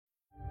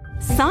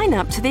Sign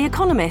up to The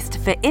Economist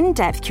for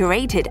in-depth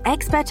curated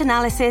expert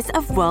analysis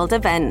of world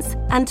events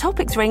and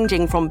topics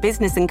ranging from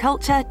business and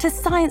culture to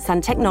science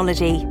and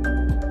technology.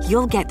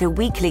 You'll get the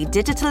weekly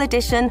digital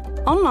edition,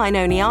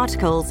 online-only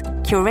articles,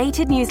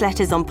 curated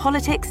newsletters on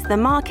politics, the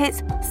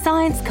markets,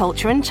 science,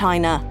 culture and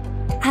China,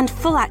 and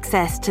full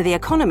access to The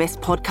Economist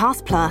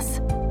Podcast Plus.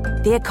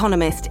 The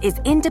Economist is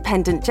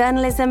independent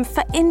journalism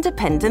for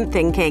independent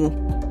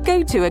thinking.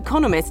 Go to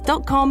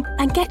economist.com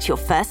and get your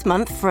first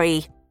month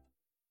free.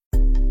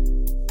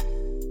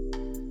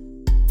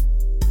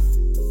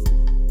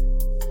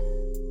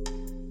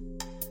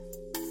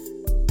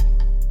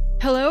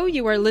 Hello,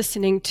 you are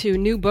listening to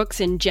New Books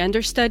in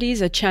Gender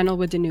Studies, a channel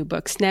with the New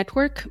Books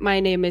Network. My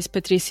name is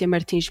Patricia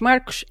Martins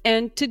Marcos,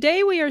 and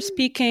today we are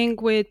speaking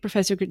with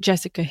Professor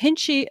Jessica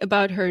Hinchy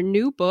about her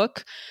new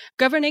book,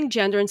 Governing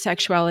Gender and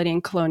Sexuality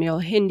in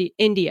Colonial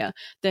India,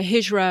 the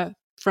Hijra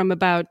from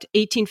about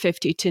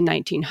 1850 to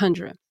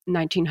 1900.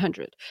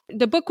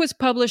 The book was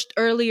published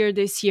earlier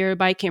this year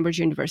by Cambridge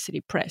University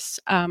Press.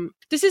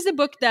 This is a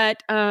book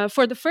that,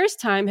 for the first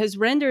time, has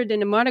rendered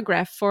in a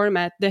monograph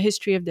format the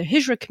history of the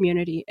Hijra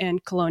community in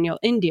colonial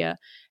India.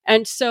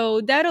 And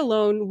so that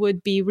alone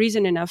would be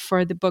reason enough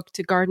for the book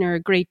to garner a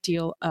great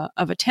deal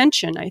of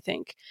attention, I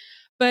think.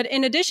 But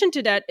in addition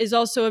to that is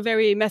also a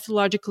very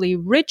methodologically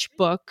rich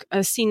book,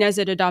 seen as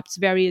it adopts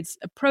various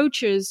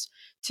approaches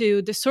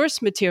to the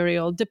source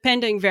material,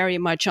 depending very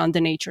much on the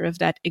nature of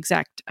that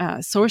exact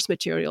source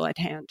material at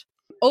hand.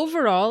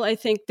 Overall, I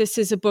think this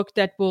is a book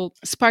that will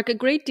spark a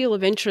great deal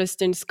of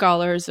interest in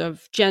scholars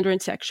of gender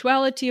and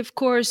sexuality, of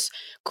course,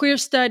 queer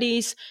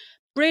studies,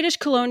 British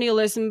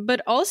colonialism,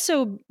 but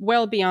also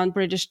well beyond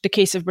the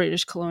case of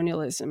British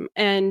colonialism.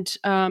 And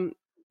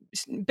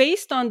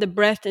based on the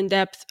breadth and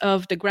depth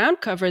of the ground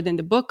covered in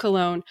the book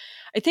alone,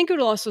 I think it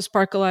will also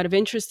spark a lot of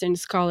interest in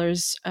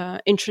scholars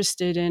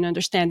interested in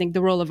understanding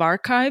the role of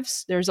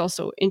archives. There's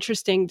also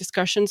interesting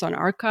discussions on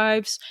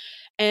archives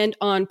and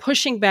on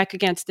pushing back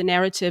against the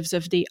narratives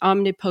of the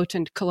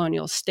omnipotent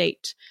colonial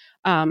state,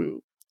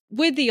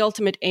 with the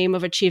ultimate aim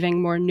of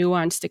achieving more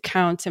nuanced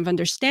accounts of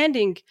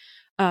understanding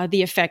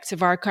the effects of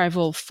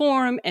archival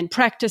form and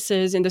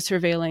practices in the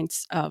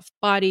surveillance of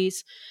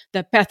bodies,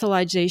 the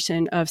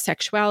pathologization of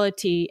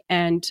sexuality,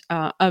 and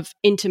of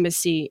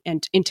intimacy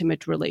and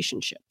intimate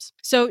relationships.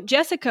 So,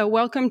 Jessica,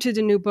 welcome to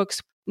the New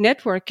Books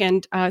Network,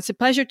 and it's a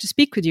pleasure to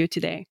speak with you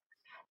today.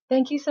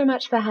 Thank you so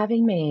much for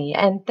having me,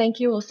 and thank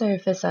you also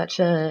for such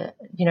a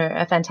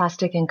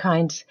fantastic and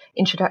kind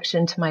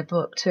introduction to my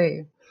book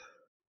too.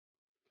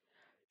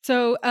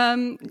 So,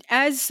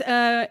 as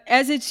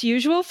it's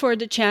usual for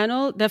the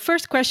channel, the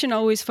first question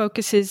always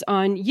focuses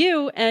on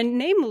you, and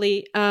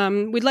namely,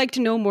 we'd like to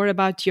know more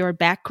about your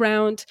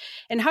background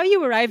and how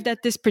you arrived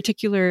at this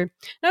particular,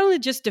 not only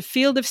just the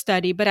field of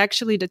study, but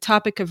actually the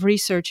topic of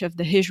research of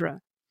the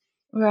Hijra.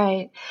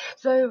 Right.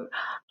 So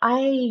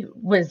I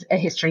was a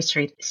history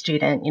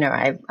student.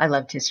 I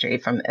loved history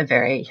from a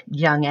very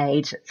young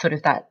age, sort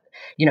of that,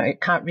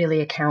 can't really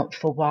account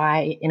for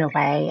why in a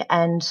way.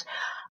 And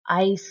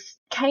I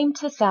came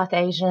to South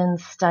Asian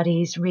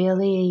studies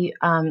really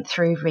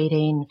through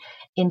reading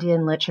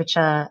Indian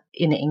literature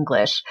in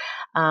English.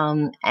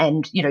 And,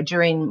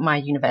 during my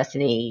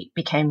university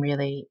became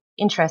really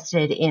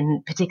interested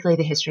in particularly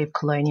the history of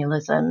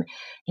colonialism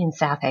in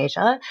South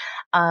Asia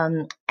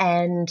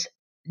and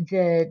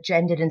the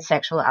gendered and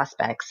sexual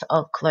aspects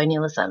of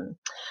colonialism.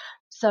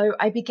 So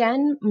I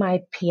began my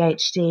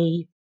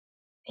PhD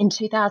in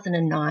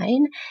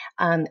 2009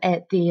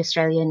 at the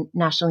Australian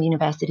National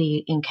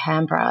University in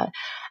Canberra.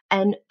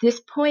 And this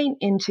point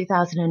in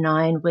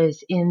 2009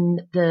 was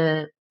in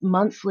the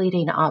months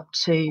leading up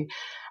to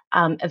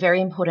a very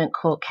important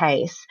court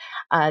case,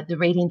 the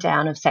reading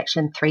down of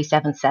Section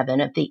 377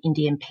 of the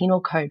Indian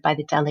Penal Code by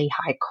the Delhi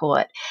High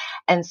Court.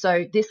 And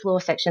so this law,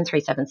 Section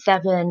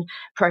 377,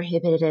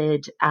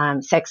 prohibited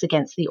sex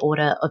against the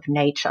order of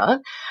nature,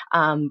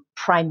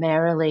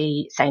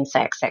 primarily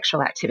same-sex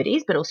sexual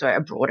activities, but also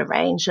a broader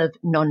range of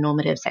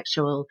non-normative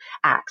sexual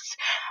acts.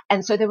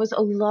 And so there was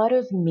a lot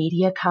of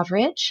media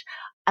coverage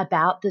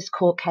about this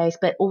court case,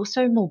 but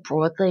also more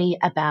broadly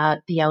about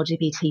the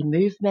LGBT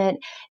movement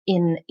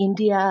in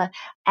India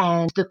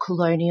and the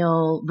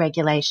colonial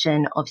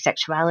regulation of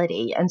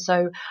sexuality. And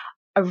so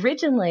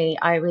originally,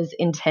 I was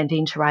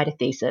intending to write a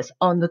thesis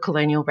on the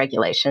colonial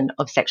regulation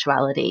of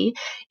sexuality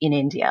in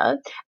India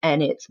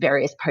and its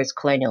various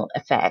post-colonial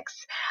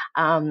effects.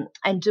 And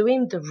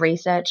doing the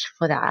research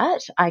for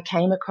that, I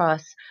came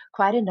across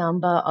quite a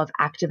number of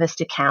activist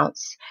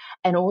accounts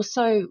and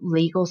also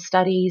legal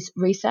studies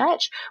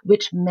research,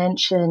 which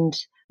mentioned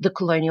the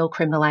colonial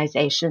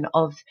criminalization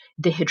of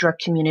the Hijra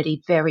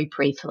community very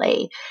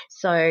briefly.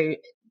 So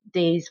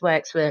these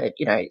works were,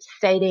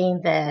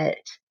 stating that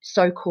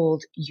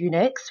so-called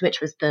eunuchs, which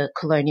was the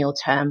colonial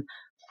term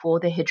for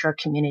the Hijra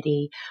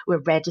community, were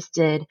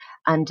registered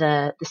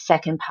under the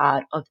second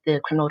part of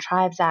the Criminal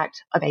Tribes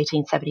Act of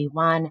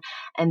 1871,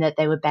 and that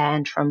they were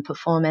banned from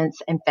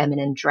performance and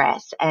feminine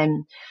dress.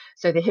 And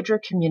so the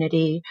Hijra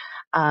community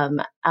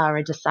are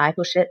a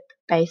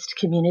discipleship-based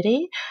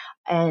community,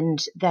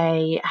 and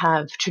they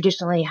have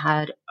traditionally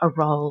had a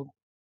role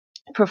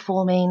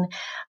performing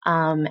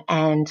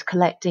and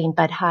collecting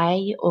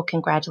badhai or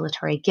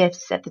congratulatory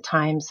gifts at the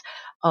times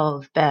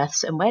of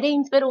births and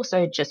weddings, but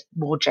also just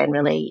more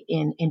generally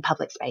in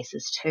public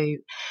spaces too.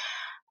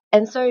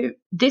 And so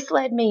this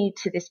led me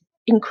to this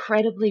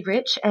incredibly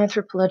rich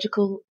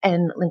anthropological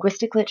and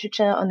linguistic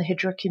literature on the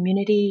Hijra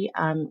community,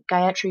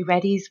 Gayatri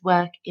Reddy's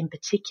work in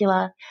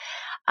particular.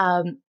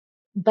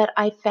 But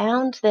I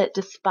found that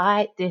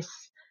despite this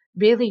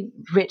really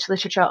rich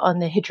literature on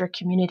the Hijra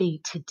community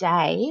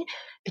today,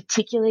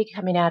 particularly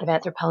coming out of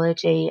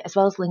anthropology, as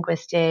well as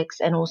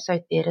linguistics and also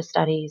theatre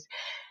studies,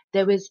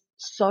 there was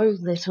so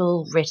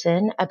little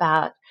written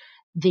about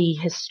the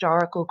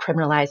historical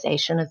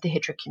criminalisation of the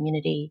Hijra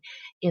community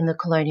in the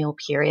colonial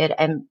period,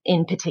 and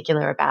in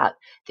particular about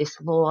this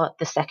law,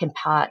 the second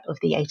part of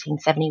the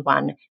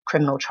 1871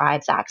 Criminal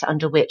Tribes Act,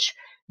 under which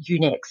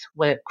eunuchs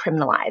were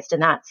criminalised.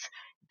 And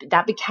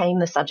that became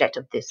the subject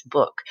of this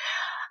book.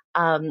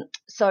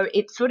 So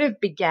it sort of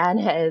began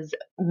as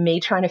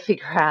me trying to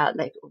figure out,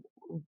 like,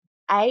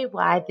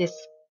 why this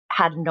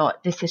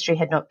history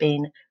had not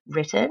been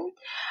written,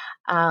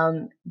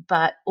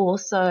 but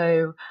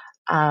also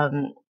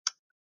trying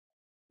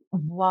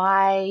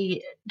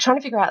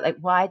to figure out, like,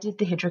 why did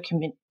the Hijra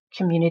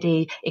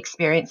community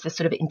experience this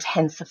sort of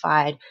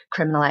intensified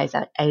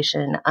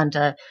criminalization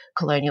under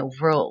colonial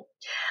rule?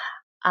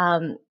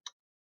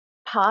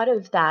 Part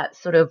of that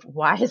sort of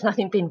why has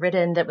nothing been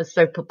written that was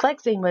so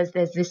perplexing was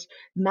there's this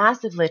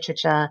massive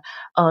literature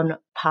on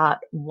part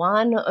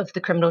 1 of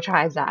the Criminal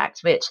Tribes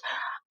Act, which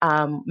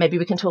maybe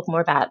we can talk more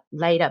about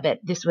later, but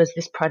this was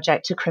this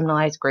project to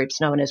criminalize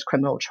groups known as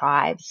criminal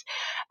tribes.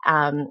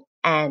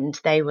 And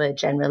they were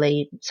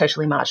generally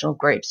socially marginal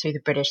groups who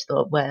the British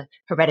thought were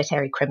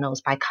hereditary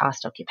criminals by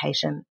caste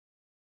occupation.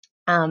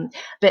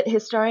 But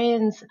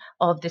historians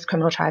of this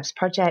Criminal Tribes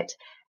project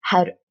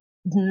had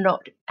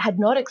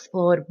not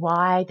explored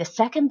why the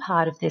second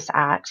part of this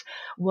act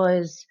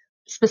was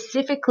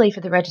specifically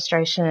for the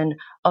registration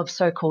of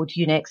so-called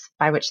eunuchs,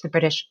 by which the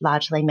British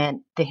largely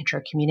meant the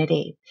Hijra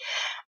community.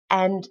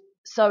 And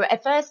so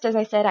at first, as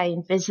I said, I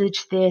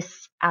envisaged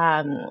this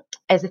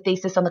as a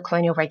thesis on the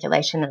colonial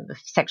regulation of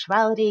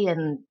sexuality,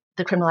 and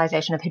the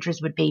criminalisation of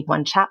Hijras would be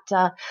one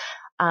chapter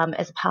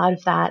as a part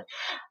of that.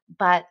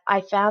 But I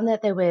found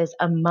that there was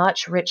a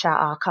much richer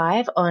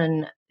archive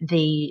on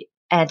the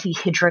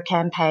anti-Hijra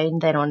campaign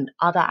than on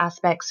other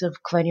aspects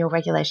of colonial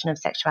regulation of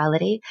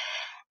sexuality.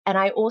 And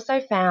I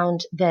also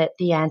found that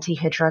the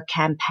anti-Hijra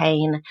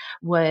campaign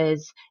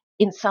was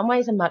in some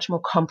ways a much more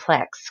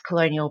complex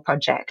colonial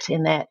project,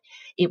 in that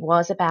it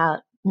was about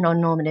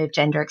non-normative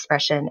gender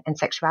expression and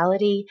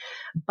sexuality,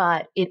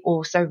 but it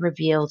also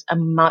revealed a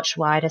much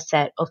wider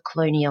set of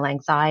colonial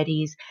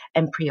anxieties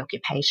and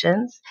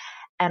preoccupations.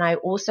 And I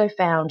also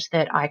found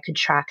that I could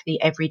track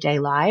the everyday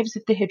lives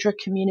of the Hijra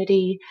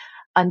community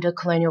under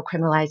colonial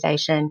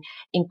criminalisation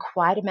in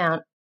quite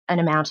an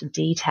amount of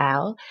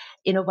detail,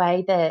 in a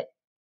way that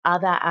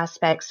other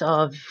aspects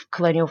of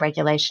colonial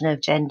regulation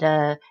of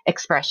gender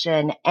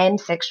expression and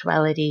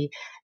sexuality,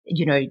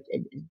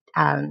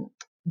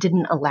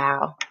 didn't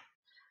allow.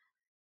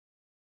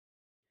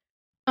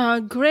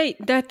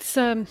 Great. That's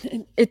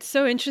it's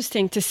so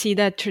interesting to see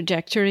that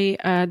trajectory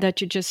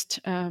that you just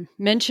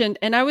mentioned.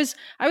 And I was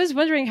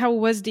wondering, how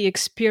was the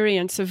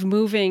experience of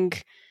moving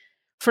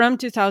from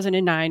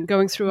 2009,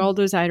 going through all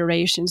those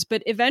iterations,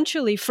 but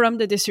eventually from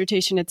the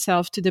dissertation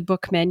itself to the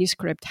book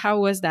manuscript? How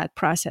was that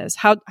process?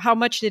 How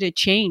much did it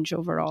change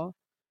overall?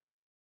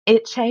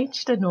 It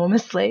changed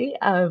enormously.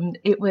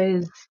 It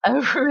was a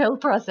real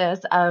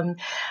process.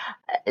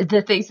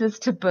 The thesis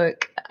to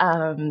book,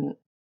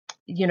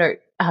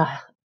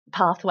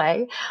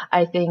 pathway,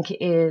 I think,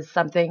 is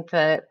something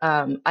that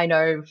I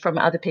know from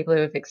other people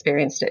who have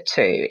experienced it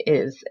too,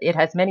 is it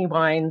has many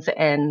wines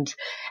and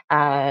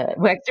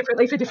works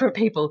differently for different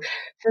people.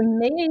 For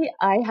me,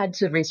 I had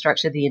to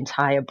restructure the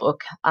entire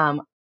book,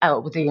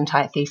 the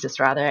entire thesis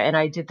rather, and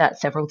I did that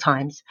several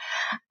times.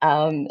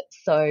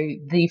 So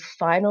the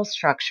final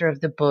structure of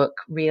the book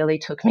really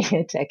took me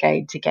a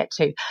decade to get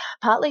to.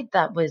 Partly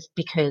that was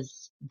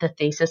because the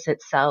thesis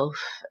itself,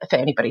 for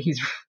anybody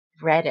who's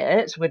read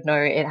it would know,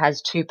 it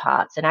has 2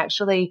 parts. And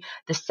actually,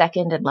 the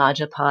second and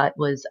larger part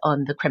was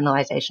on the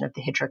criminalisation of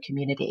the Hijra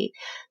community.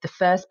 The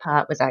first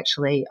part was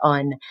actually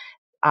on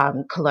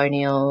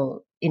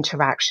colonial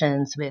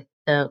interactions with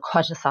the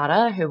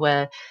Khwajasara, who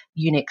were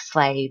eunuch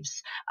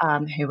slaves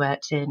who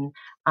worked in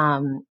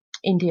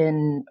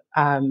Indian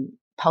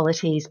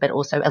polities, but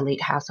also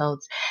elite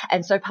households.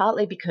 And so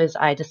partly because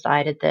I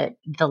decided that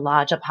the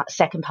larger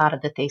second part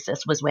of the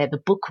thesis was where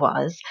the book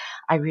was,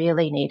 I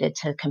really needed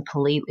to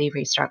completely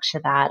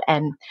restructure that.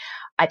 And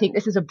I think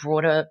this is a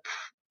broader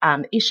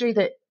issue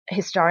that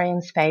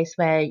historians face,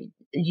 where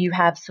you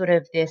have sort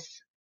of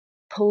this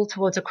pull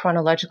towards a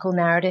chronological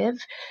narrative,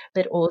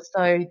 but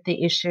also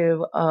the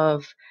issue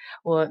of,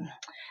 or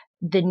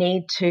the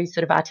need to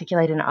sort of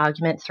articulate an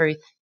argument through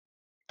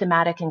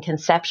thematic and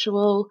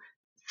conceptual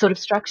sort of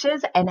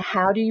structures, and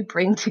how do you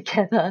bring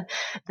together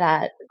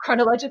that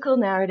chronological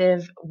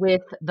narrative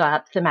with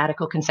that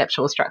thematical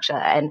conceptual structure?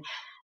 And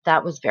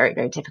that was very,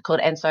 very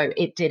difficult. And so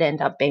it did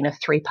end up being a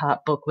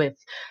 3-part book with,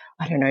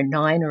 I don't know,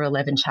 9 or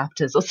 11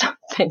 chapters or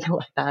something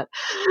like that.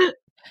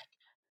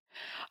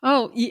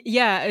 Oh,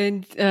 yeah,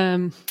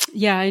 and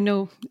yeah, I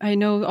know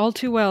all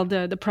too well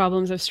the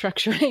problems of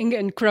structuring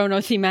and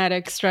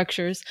chronothematic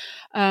structures.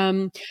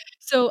 So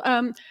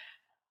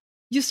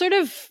you sort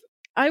of,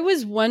 I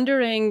was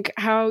wondering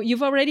how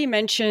you've already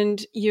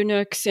mentioned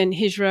eunuchs and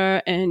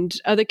Hijra and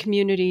other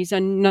communities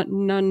and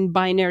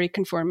non-binary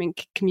conforming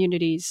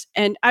communities.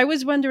 And I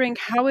was wondering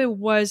how it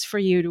was for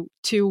you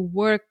to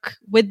work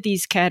with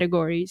these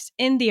categories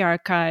in the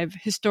archive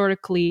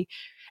historically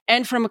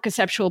and from a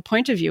conceptual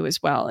point of view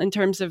as well, in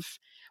terms of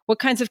what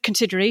kinds of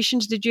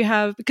considerations did you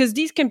have? Because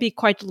these can be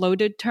quite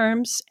loaded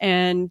terms,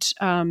 and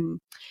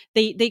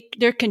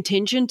they're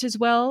contingent as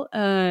well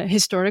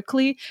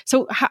historically.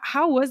 So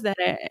how was that?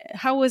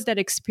 How was that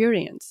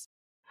experience?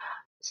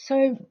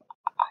 So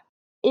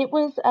it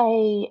was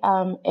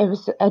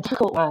a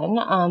difficult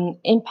one,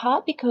 in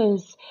part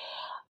because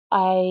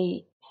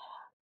I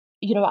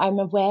I'm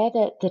aware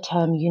that the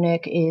term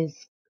eunuch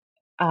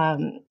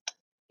um,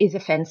 is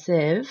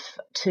offensive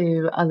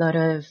to a lot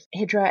of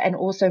Hijra and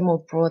also more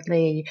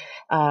broadly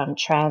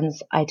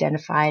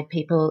trans-identified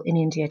people in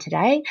India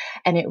today.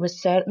 And it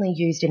was certainly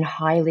used in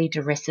highly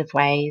derisive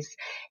ways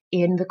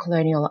in the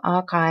colonial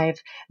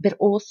archive, but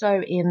also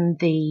in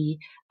the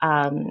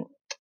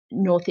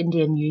North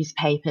Indian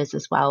newspapers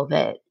as well,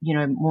 that,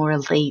 more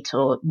elite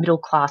or middle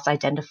class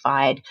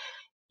identified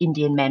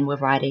Indian men were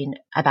writing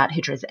about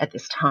Hijras at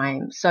this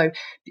time. So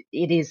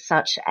it is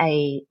such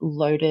a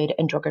loaded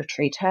and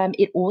derogatory term.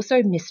 It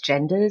also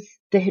misgenders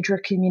the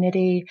Hijra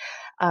community,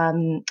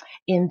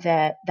 in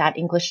that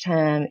English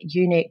term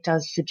eunuch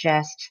does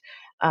suggest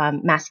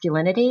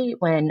masculinity,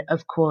 when,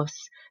 of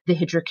course, the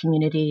Hijra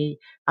community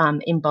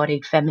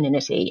embodied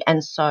femininity.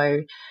 And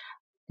so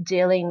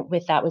dealing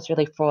with that was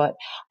really fraught.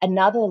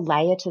 Another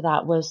layer to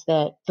that was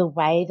that the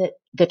way that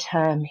the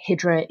term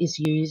Hijra is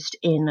used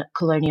in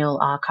colonial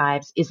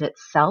archives is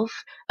itself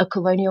a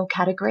colonial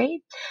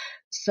category.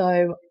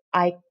 So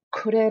I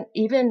couldn't,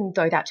 even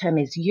though that term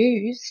is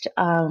used,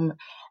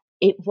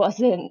 it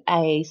wasn't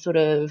a sort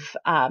of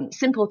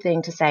simple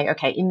thing to say,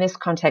 okay, in this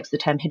context, the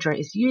term Hijra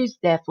is used,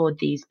 therefore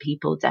these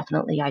people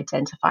definitely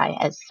identify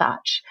as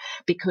such.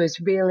 Because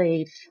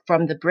really,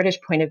 from the British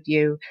point of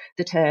view,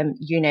 the term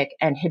eunuch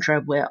and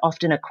Hijra were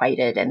often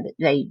equated and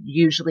they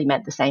usually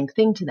meant the same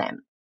thing to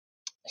them.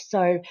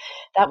 So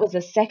that was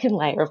a second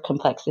layer of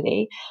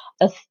complexity.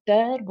 A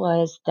third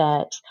was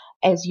that,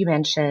 as you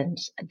mentioned,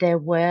 there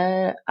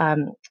were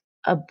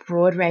a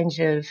broad range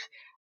of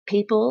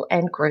people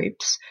and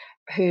groups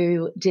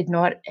who did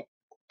not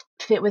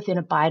fit within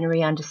a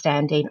binary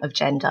understanding of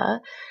gender,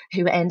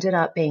 who ended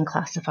up being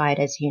classified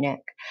as eunuch.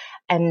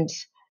 And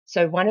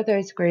so one of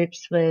those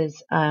groups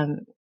was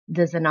the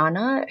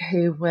Zenana,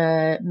 who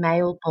were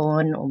male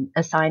born or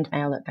assigned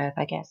male at birth,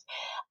 I guess.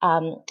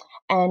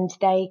 And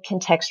they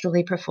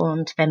contextually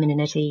performed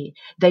femininity.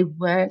 They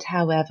weren't,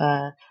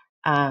 however,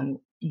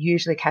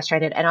 usually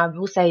castrated. And I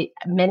will say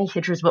many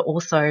Hijras were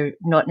also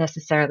not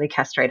necessarily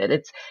castrated.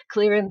 It's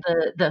clear in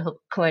the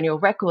colonial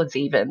records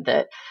even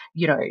that,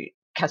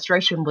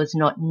 castration was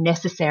not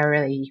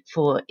necessarily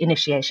for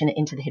initiation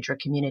into the Hijra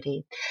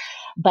community.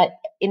 But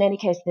in any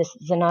case, this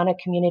Zenana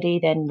community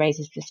then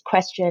raises this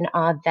question: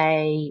 are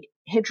they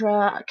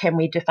Hijra? Can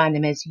we define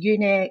them as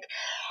eunuch?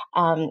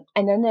 And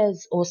then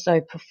there's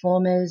also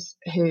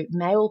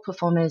male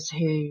performers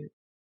who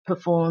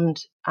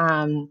performed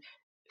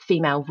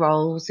female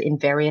roles in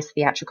various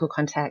theatrical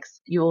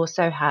contexts. You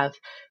also have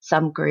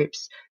some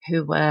groups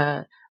who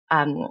were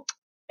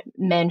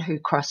men who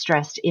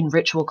cross-dressed in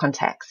ritual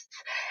contexts.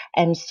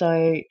 And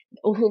so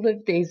all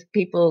of these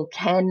people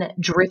can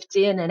drift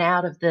in and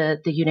out of the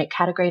eunuch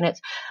category, and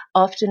it's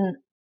often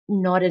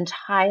not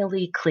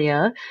entirely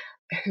clear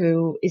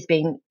who is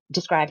being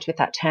described with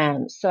that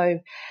term. So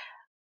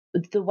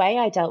the way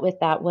I dealt with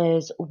that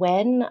was,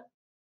 when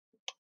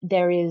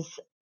there is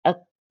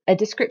a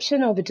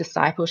description of a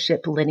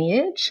discipleship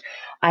lineage,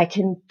 I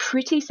can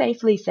pretty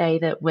safely say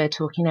that we're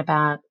talking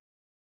about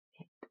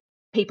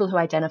people who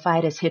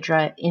identified as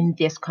Hijra in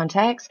this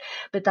context,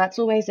 but that's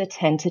always a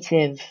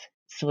tentative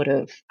sort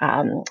of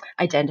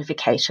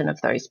identification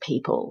of those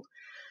people.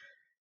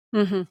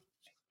 Mm-hmm.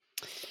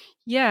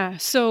 Yeah.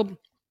 So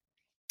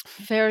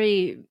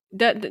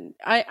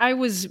I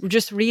was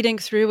just reading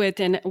through it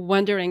and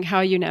wondering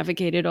how you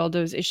navigated all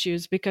those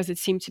issues, because it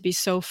seemed to be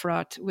so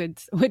fraught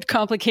with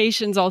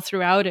complications all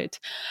throughout it.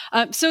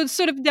 So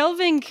sort of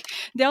delving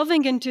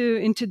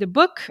into the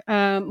book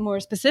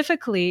more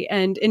specifically,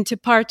 and into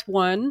part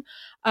one,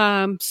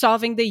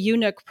 solving the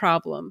eunuch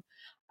problem.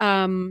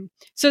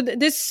 So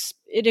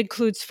it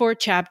includes 4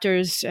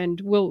 chapters, and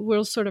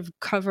we'll sort of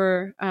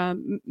cover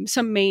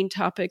some main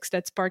topics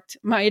that sparked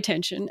my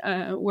attention.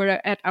 We're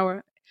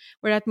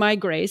at my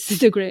grace,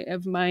 the grace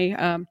of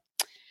my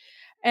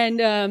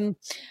and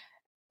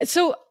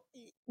so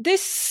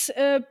this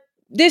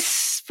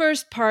this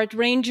first part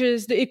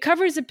it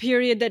covers a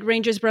period that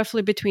ranges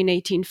roughly between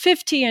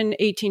 1850 and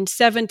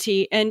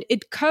 1870, and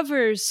it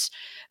covers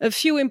a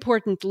few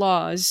important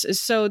laws.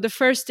 So the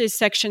first is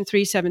Section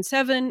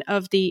 377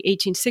 of the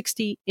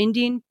 1860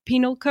 Indian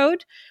Penal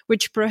Code,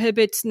 which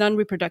prohibits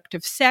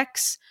non-reproductive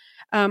sex,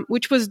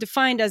 which was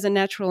defined as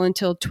unnatural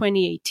until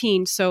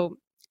 2018. So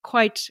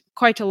quite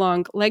a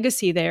long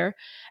legacy there.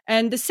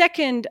 And the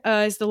second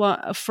is the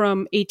law from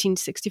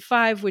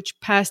 1865, which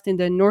passed in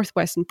the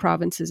northwestern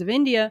provinces of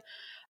India,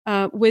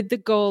 with the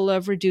goal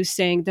of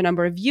reducing the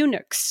number of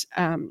eunuchs,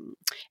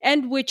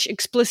 and which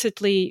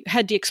explicitly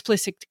had the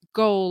explicit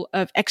goal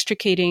of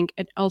extricating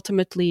and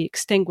ultimately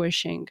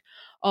extinguishing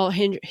all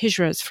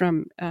Hijras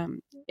from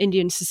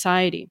Indian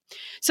society.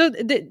 So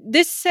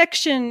this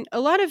section,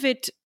 a lot of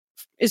it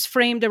is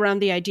framed around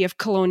the idea of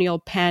colonial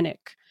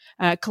panics,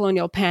 and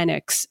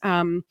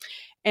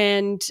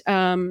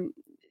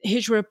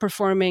Hijra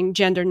performing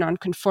gender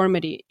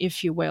nonconformity,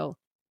 if you will,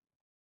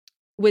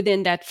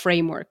 within that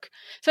framework.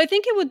 So I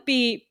think it would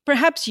be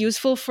perhaps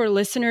useful for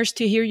listeners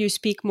to hear you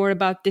speak more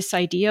about this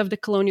idea of the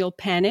colonial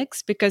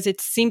panics, because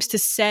it seems to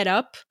set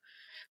up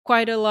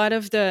quite a lot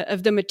of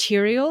the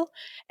material,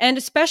 and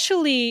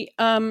especially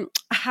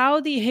how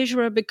the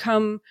Hijra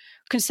become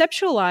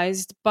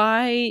conceptualized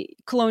by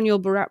colonial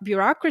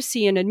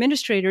bureaucracy and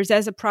administrators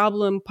as a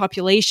problem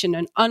population,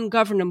 an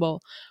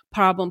ungovernable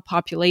problem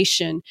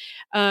population,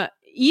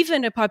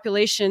 even a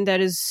population that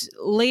is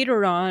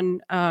later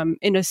on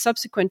in a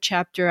subsequent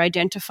chapter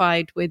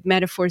identified with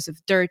metaphors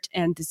of dirt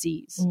and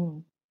disease.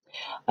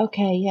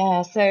 Okay,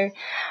 yeah. So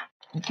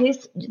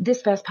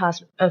this first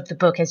part of the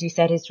book, as you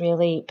said, is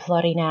really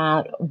plotting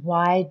out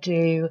why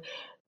do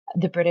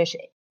the British,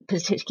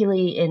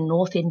 particularly in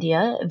North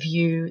India,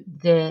 view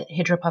the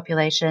Hijra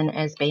population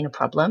as being a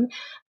problem.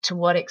 To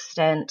what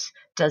extent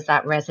does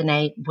that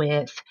resonate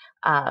with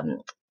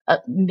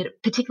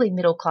particularly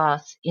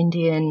middle-class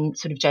Indian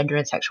sort of gender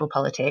and sexual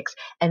politics?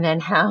 And then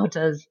how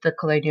does the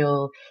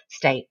colonial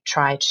state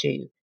try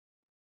to,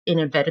 in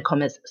inverted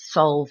commas,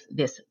 solve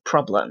this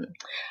problem?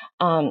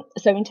 So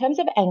in terms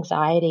of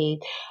anxiety,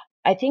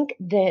 I think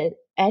the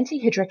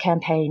anti-Hijra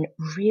campaign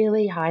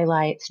really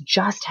highlights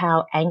just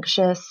how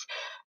anxious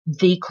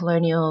the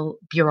colonial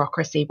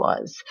bureaucracy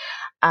was.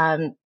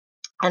 And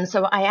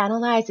so I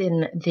analyze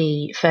in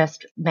the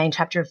first main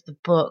chapter of the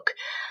book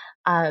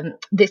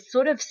this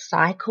sort of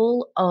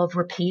cycle of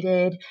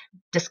repeated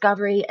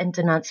discovery and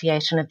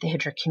denunciation of the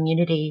Hijra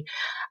community,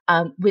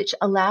 which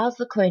allows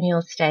the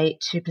colonial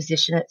state to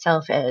position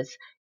itself as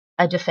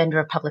a defender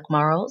of public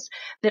morals,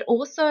 but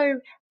also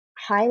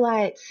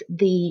highlights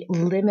the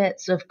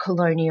limits of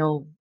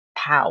colonial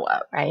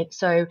power, right?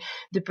 So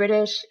the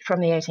British from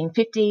the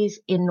 1850s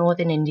in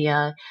northern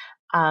India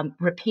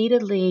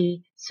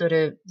repeatedly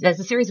there's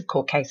a series of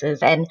court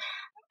cases, and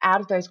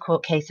out of those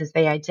court cases,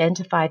 they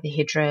identified the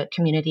Hijra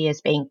community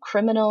as being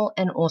criminal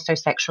and also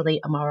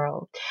sexually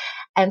immoral.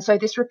 And so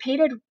this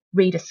repeated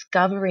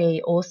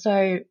rediscovery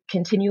also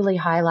continually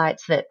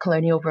highlights that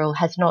colonial rule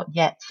has not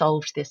yet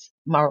solved this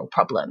moral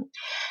problem.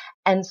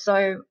 And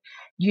so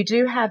you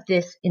do have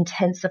this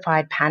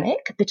intensified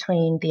panic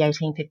between the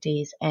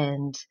 1850s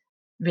and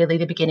really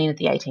the beginning of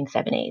the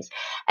 1870s.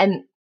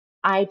 And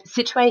I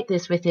situate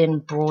this within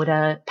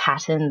broader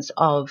patterns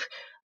of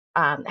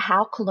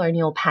how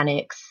colonial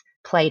panics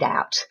played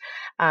out.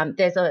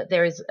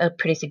 There is a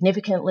pretty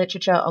significant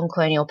literature on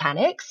colonial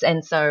panics,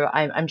 and so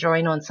I'm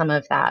drawing on some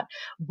of that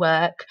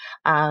work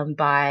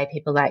by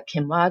people like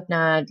Kim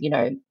Wagner,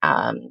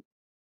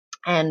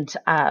 and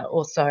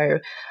also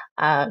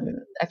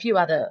a few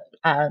other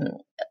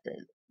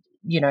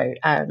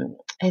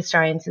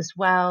historians as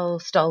well,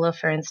 Stoller,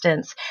 for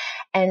instance.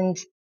 And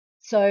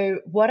so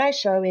what I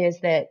show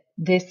is that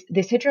this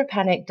Hijra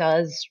panic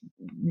does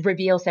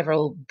reveal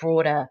several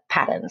broader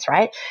patterns,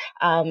 right?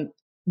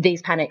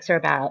 These panics are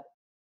about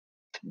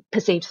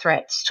perceived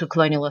threats to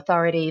colonial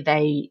authority.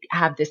 They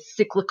have this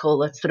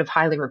cyclical and sort of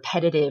highly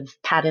repetitive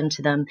pattern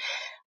to them.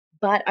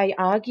 But I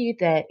argue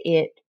that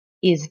it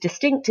is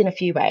distinct in a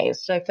few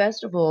ways. So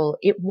first of all,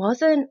 it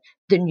wasn't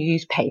the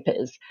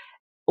newspapers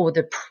or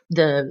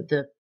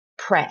the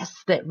press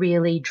that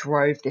really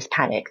drove this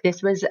panic.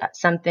 This was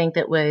something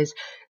that was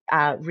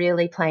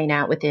really playing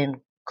out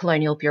within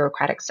colonial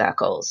bureaucratic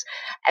circles.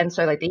 And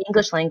so like the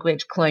English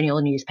language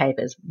colonial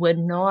newspapers were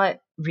not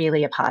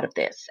really a part of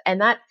this.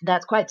 And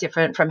that's quite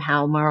different from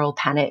how moral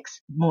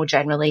panics more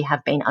generally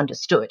have been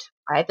understood,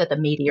 right? That the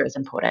media is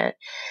important.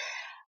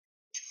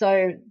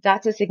 So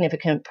that's a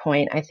significant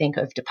point, I think,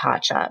 of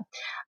departure.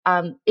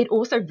 It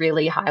also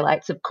really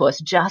highlights, of course,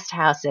 just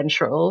how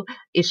central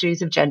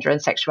issues of gender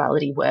and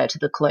sexuality were to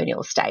the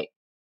colonial state.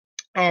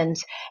 And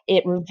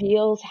it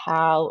reveals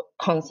how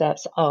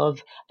concepts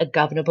of a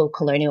governable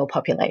colonial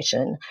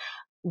population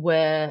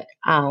were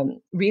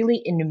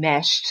really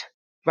enmeshed,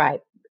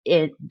 right,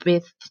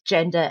 with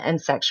gender and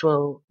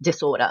sexual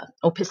disorder,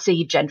 or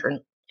perceived gender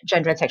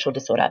and sexual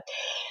disorder.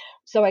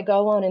 So I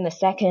go on in the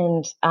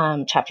second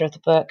chapter of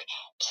the book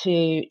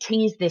to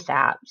tease this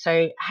out.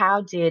 So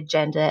how did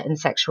gender and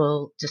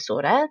sexual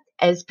disorder,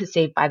 as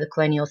perceived by the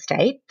colonial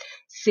state,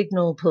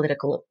 signal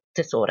political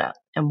disorder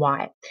and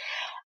why.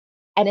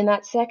 And in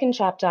that second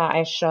chapter,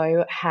 I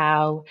show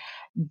how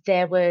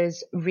there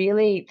was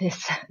really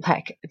this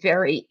like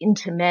very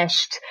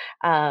intermeshed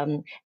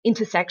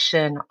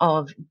intersection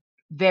of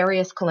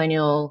various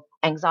colonial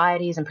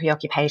anxieties and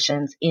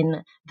preoccupations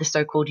in the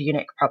so-called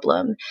eunuch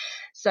problem.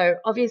 So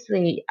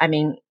obviously, I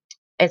mean,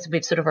 as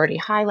we've sort of already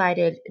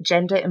highlighted,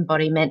 gender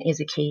embodiment is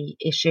a key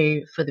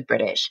issue for the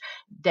British.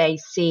 They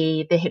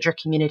see the Hijra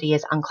community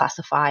as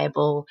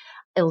unclassifiable,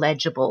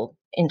 illegible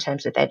in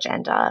terms of their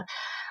gender.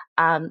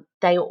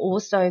 They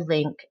also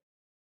link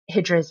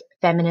Hidra's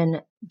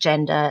feminine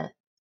gender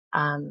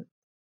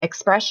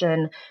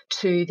expression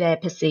to their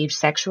perceived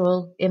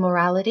sexual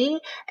immorality.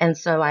 And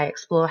so I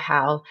explore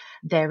how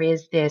there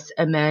is this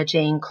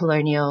emerging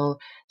colonial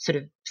sort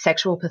of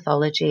sexual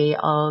pathology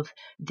of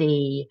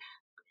the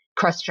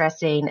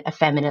cross-dressing,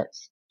 effeminate,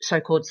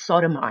 so-called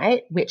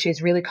sodomite, which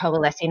is really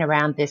coalescing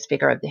around this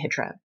figure of the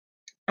Hijra.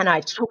 And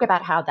I talk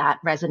about how that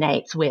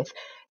resonates with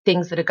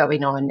things that are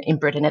going on in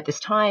Britain at this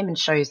time and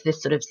shows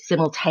this sort of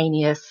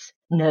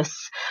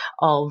simultaneousness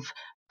of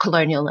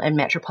colonial and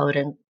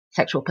metropolitan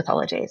sexual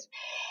pathologies.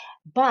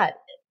 But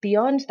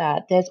beyond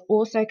that, there's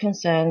also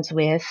concerns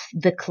with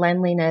the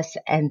cleanliness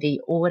and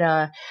the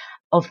order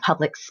of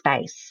public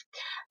space.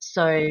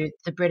 So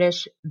the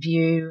British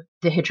view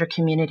the Hijra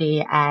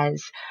community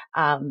as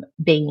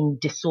being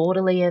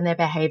disorderly in their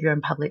behaviour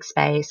in public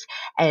space,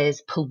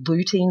 as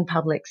polluting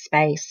public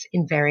space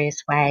in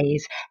various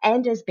ways,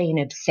 and as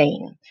being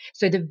obscene.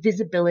 So the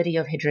visibility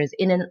of Hijras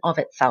in and of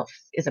itself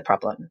is a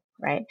problem,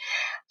 right,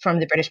 from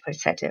the British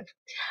perspective.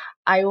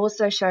 I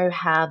also show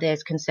how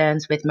there's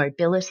concerns with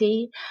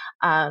mobility.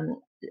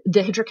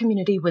 The Hijra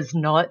community was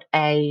not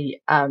a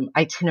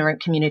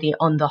itinerant community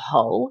on the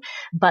whole,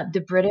 but the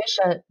British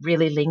are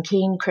really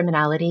linking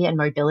criminality and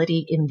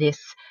mobility in this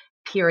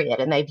period,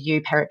 and they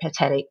view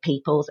peripatetic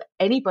peoples,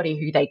 anybody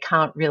who they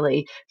can't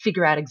really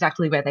figure out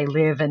exactly where they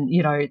live and,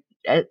 you know,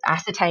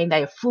 ascertain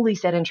they are fully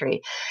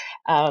sedentary.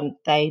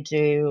 They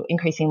do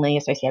increasingly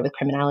associate with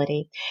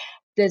criminality.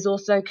 There's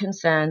also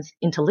concerns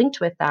interlinked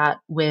with that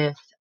with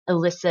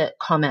illicit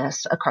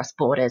commerce across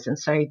borders. And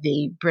so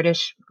the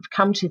British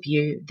come to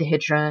view the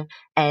Hijra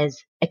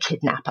as a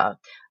kidnapper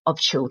of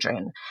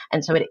children.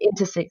 And so it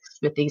intersects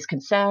with these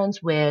concerns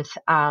with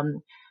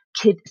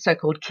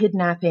so-called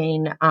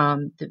kidnapping,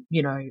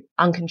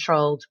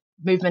 uncontrolled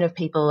movement of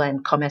people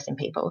and commerce in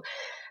people.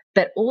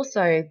 But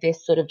also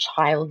this sort of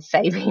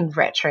child-saving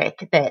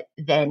rhetoric that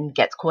then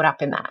gets caught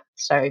up in that.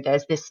 So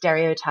there's this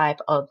stereotype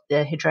of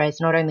the Hijra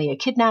as not only a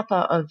kidnapper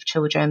of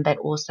children, but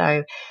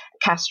also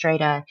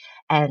castrator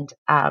and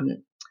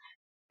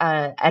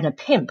a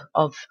pimp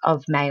of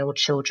male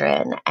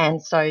children.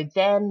 And so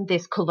then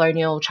this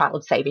colonial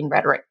child-saving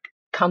rhetoric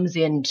comes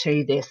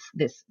into this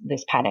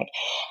panic.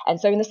 And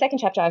so in the second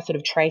chapter, I sort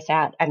of trace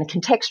out and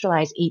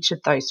contextualize each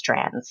of those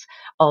strands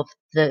of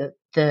the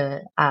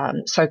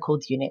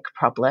so-called eunuch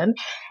problem,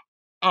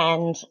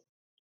 and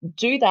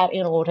do that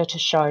in order to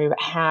show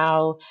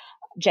how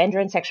gender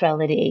and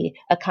sexuality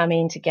are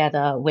coming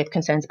together with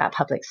concerns about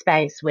public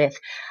space, with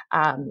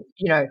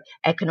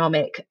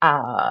economic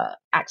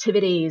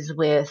activities,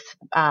 with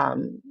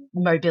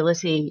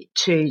mobility,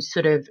 to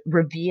sort of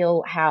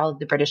reveal how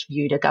the British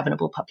viewed a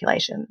governable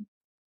population.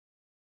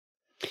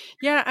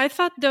 Yeah, I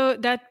thought though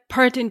that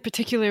part in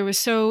particular was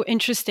so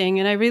interesting,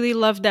 and I really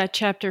loved that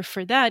chapter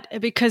for that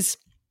because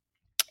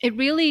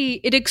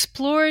it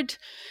explored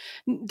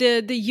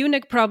the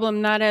eunuch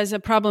problem not as a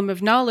problem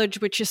of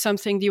knowledge, which is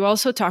something you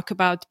also talk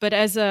about, but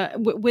as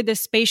with a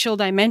spatial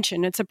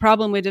dimension. It's a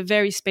problem with a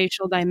very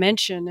spatial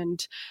dimension,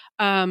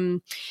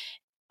 and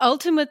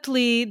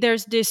ultimately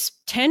there's this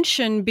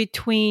tension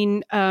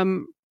between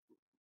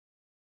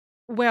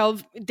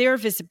their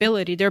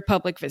visibility, their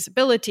public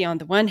visibility on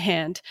the one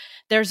hand.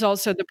 There's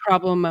also the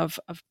problem of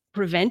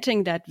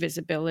preventing that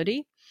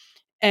visibility.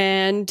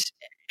 And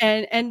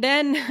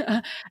then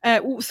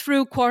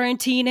through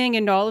quarantining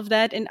and all of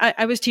that. And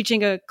I was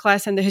teaching a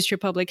class on the history of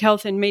public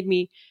health, and made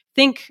me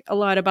think a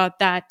lot about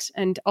that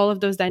and all of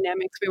those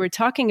dynamics we were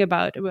talking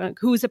about.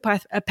 Who's a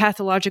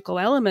pathological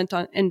element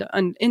in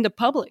the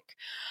public?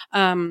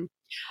 And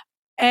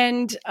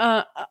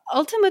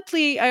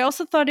ultimately, I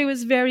also thought it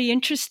was very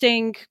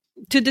interesting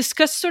to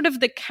discuss sort of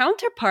the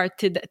counterpart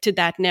to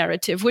that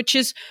narrative, which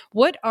is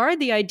what are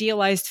the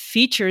idealized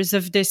features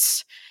of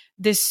this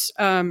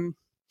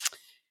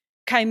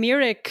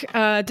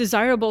chimeric,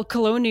 desirable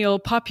colonial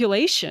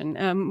population?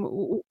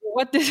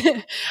 What does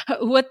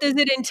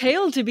it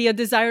entail to be a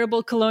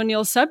desirable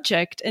colonial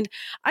subject? And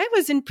I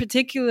was in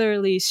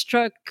particularly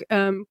struck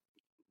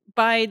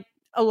by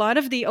a lot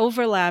of the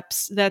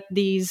overlaps that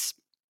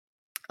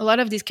a lot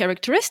of these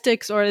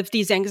characteristics or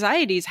these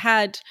anxieties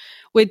had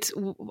with.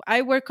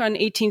 I work on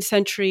 18th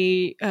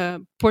century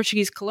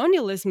Portuguese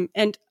colonialism,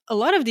 and a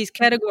lot of these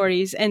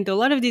categories and a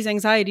lot of these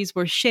anxieties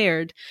were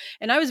shared,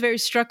 and I was very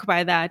struck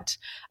by that,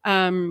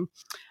 by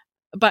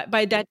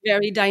that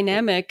very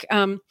dynamic.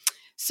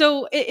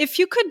 So if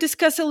you could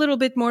discuss a little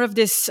bit more of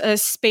this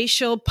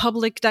spatial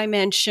public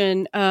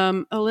dimension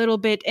a little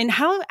bit, and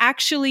how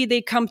actually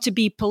they come to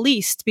be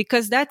policed,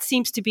 because that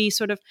seems to be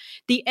sort of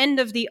the end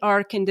of the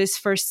arc in this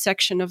first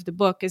section of the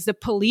book, is the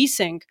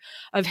policing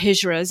of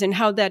hijras and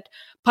how that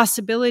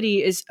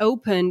possibility is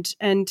opened,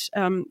 and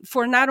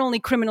for not only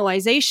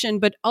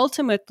criminalization, but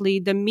ultimately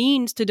the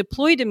means to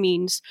deploy the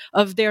means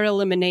of their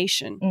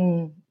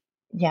elimination.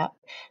 Yeah.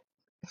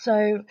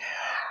 So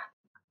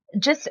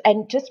just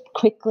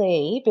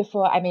quickly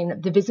before,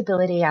 the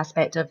visibility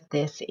aspect of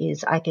this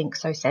is, I think,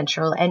 so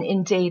central. And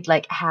indeed,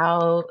 like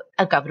how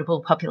a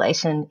governable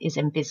population is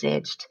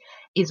envisaged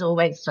is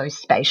always so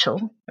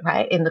spatial,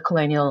 right, in the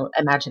colonial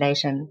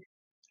imagination.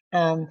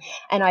 And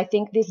I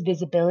think this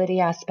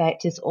visibility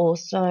aspect is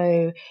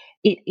also,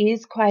 it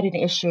is quite an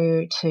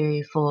issue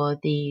too for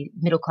the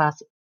middle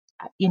class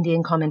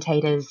Indian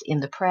commentators in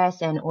the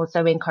press and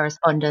also in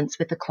correspondence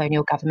with the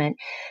colonial government.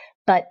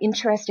 But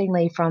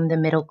interestingly, from the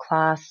middle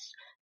class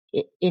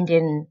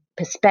Indian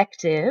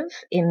perspective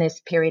in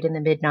this period in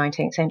the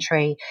mid-19th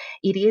century,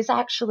 it is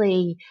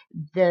actually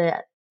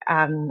the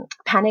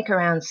panic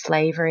around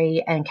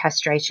slavery and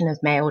castration of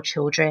male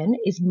children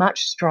is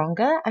much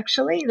stronger,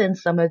 actually, than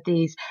some of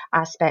these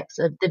aspects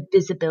of the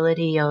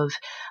visibility of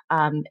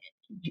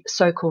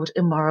so-called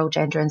immoral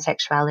gender and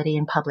sexuality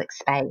in public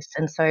space.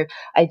 And so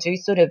I do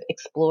sort of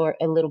explore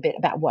a little bit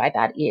about why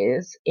that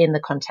is in the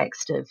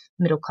context of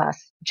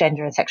middle-class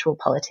gender and sexual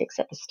politics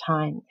at this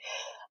time.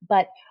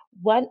 But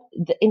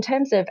in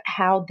terms of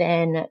how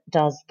then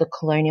does the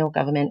colonial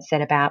government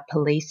set about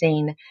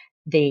policing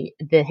the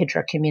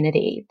Hijra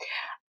community?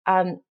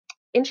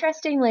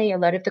 Interestingly, a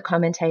lot of the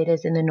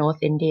commentators in the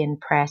North Indian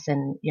press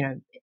and,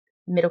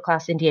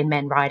 middle-class Indian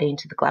men writing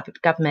to the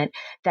government,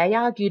 they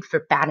argued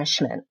for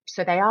banishment.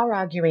 So they are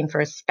arguing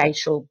for a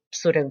spatial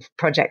sort of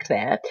project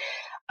there,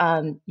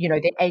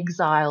 the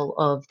exile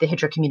of the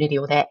Hijra community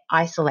or their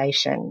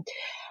isolation.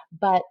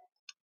 But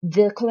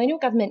the colonial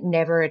government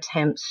never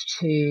attempts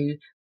to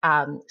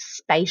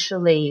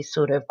spatially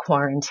sort of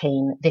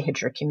quarantine the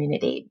Hijra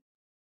community.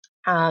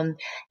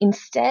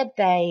 Instead,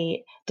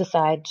 they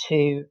decide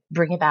to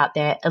bring about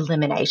their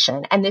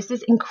elimination. And this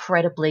is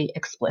incredibly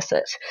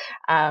explicit.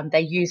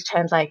 They use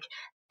terms like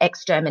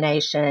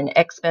extermination,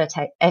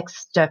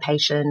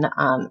 extirpation,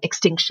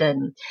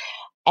 extinction.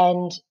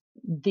 And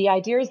the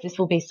idea is this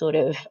will be sort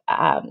of,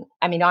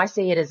 I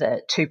see it as a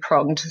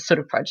two-pronged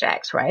sort of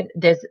project, right?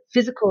 There's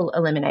physical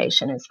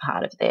elimination as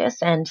part of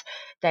this, and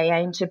they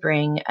aim to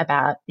bring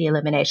about the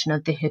elimination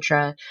of the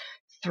Hijra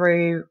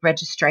through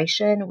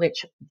registration,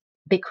 which,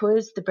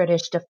 because the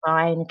British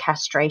define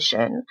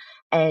castration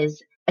as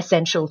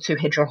essential to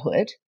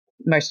Hidrahood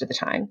most of the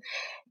time,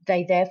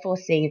 they therefore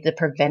see the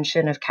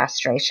prevention of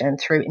castration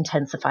through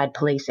intensified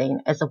policing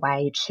as a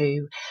way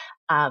to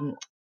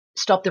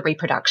stop the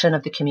reproduction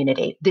of the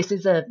community. This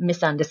is a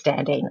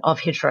misunderstanding of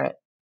Hijra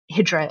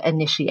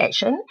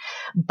initiation,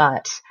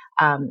 but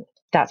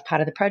that's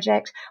part of the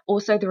project.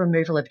 Also, the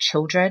removal of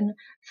children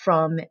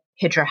from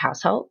Hijra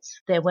households.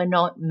 There were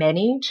not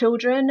many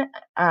children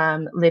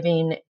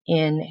living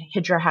in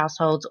Hijra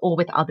households or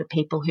with other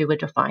people who were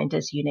defined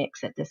as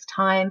eunuchs at this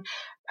time,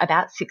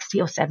 about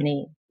 60 or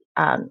 70,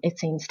 it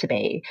seems to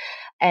be.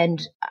 And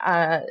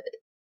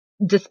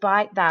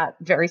despite that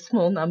very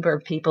small number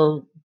of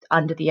people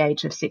under the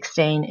age of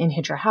 16 in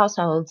Hijra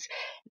households,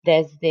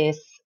 there's this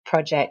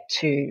project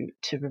to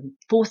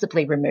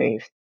forcibly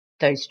remove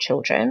those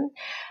children,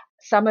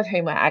 some of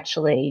whom are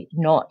actually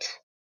not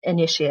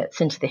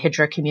initiates into the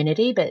Hijra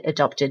community, but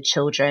adopted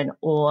children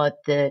or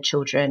the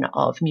children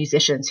of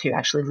musicians who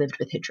actually lived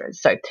with Hijras.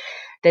 So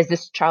there's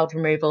this child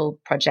removal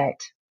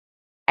project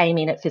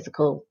aiming at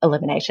physical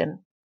elimination.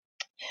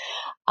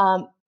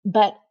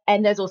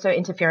 And there's also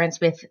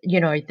interference with,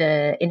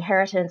 the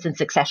inheritance and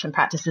succession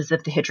practices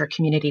of the Hijra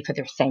community for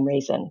the same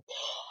reason.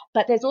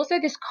 But there's also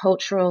this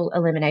cultural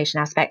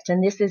elimination aspect,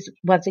 and this is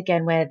once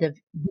again where the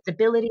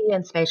visibility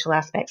and spatial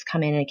aspects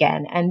come in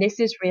again. And this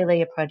is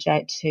really a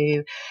project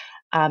to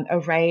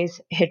erase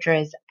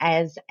Hijras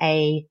as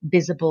a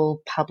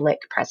visible public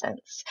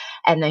presence.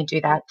 And they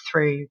do that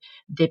through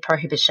the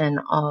prohibition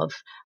of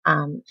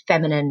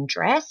feminine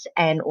dress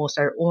and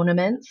also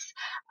ornaments,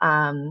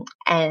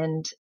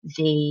 and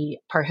the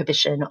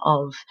prohibition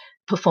of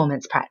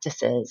performance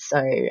practices,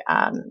 so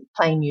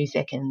playing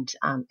music and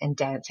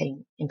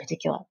dancing in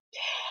particular.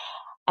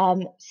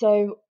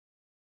 So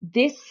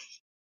this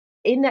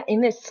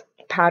in this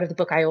part of the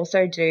book, I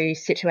also do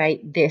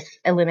situate this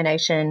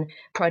elimination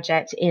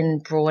project in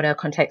broader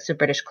context of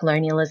British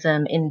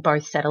colonialism in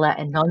both settler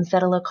and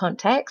non-settler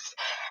contexts.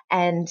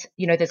 And,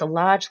 there's a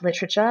large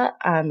literature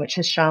which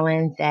has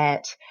shown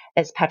that,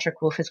 as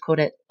Patrick Wolf has called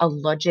it, a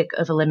logic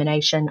of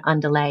elimination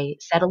underlay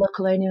settler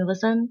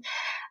colonialism.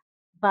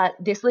 But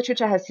this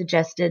literature has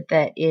suggested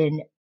that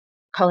in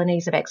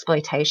colonies of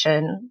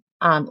exploitation,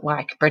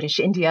 like British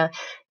India,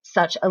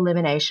 such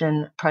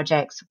elimination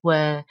projects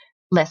were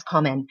less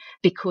common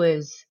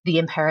because the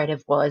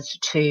imperative was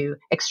to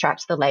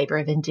extract the labor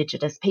of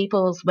Indigenous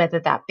peoples,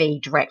 whether that be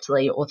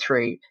directly or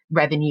through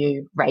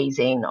revenue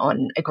raising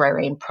on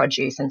agrarian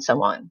produce and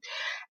so on.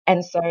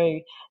 And so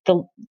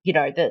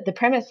the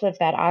premise of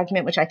that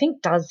argument, which I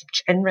think does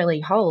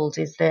generally hold,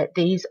 is that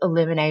these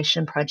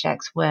elimination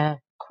projects were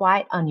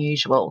quite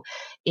unusual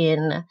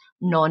in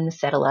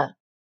non-settler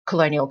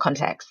colonial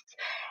contexts.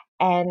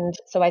 And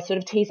so I sort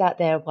of tease out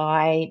there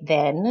why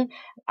then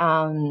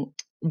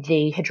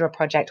the Hijra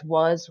project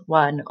was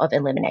one of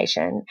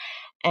elimination.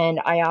 And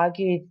I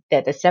argue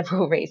that there's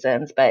several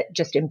reasons, but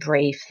just in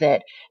brief,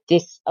 that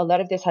a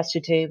lot of this has to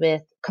do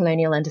with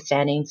colonial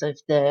understandings of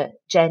the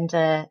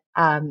gender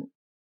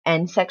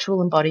and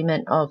sexual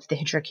embodiment of the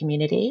Hijra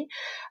community.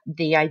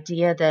 The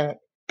idea that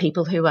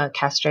people who are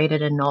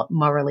castrated are not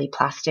morally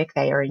plastic,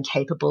 they are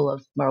incapable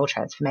of moral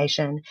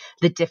transformation.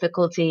 The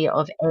difficulty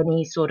of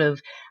any sort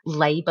of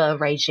labor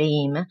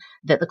regime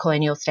that the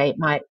colonial state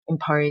might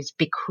impose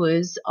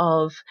because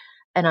of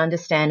an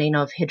understanding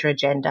of Hijra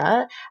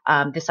gender,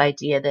 this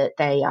idea that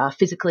they are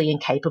physically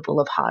incapable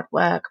of hard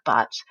work,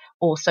 but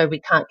also we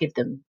can't give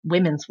them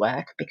women's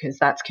work because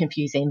that's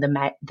confusing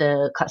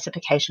the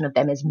classification of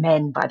them as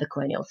men by the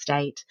colonial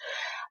state.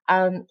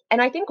 And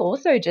I think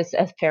also just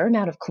a fair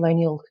amount of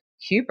colonial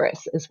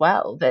hubris as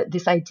well, that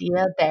this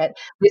idea that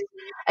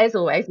as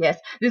always, yes,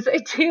 this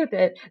idea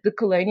that the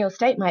colonial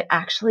state might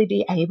actually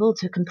be able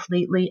to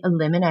completely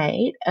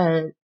eliminate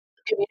a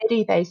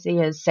community they see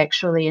as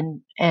sexually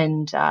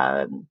and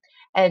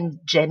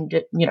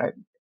gender,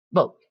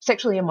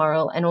 sexually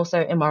immoral and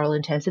also immoral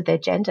in terms of their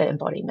gender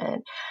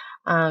embodiment.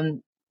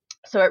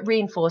 So it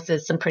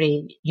reinforces some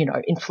pretty,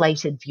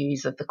 inflated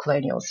views of the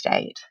colonial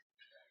state.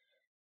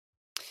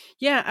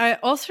 Yeah,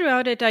 all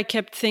throughout it, I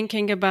kept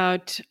thinking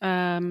about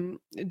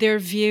their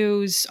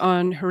views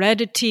on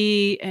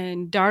heredity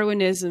and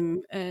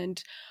Darwinism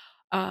and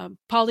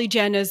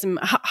polygenism,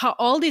 how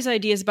all these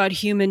ideas about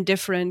human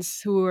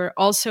difference who are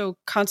also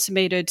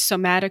consummated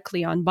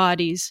somatically on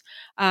bodies,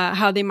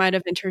 how they might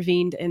have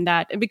intervened in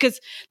that. And because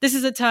this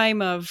is a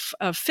time of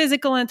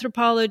physical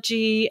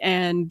anthropology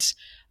and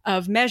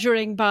of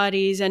measuring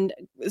bodies and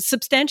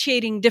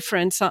substantiating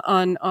difference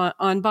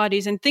on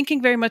bodies and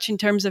thinking very much in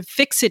terms of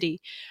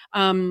fixity.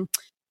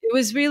 It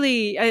was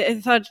really,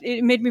 I thought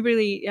it made me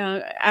really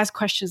ask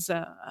questions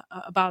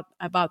about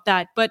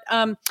that. But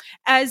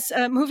as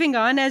moving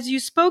on, as you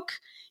spoke,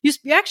 you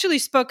actually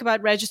spoke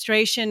about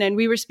registration, and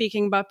we were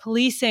speaking about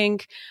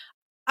policing.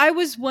 I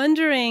was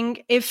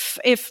wondering if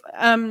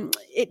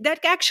that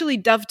actually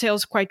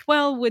dovetails quite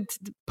well with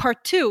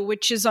part 2,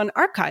 which is on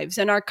archives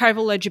and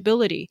archival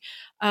legibility.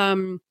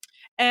 And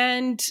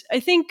I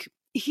think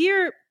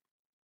here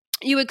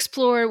you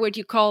explore what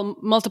you call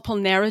multiple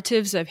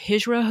narratives of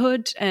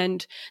Hijrahood.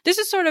 And this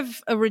is sort of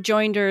a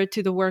rejoinder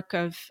to the work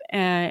of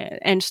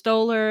Anne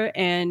Stoller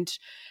and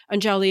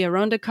Anjali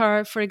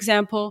Arondakar, for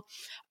example.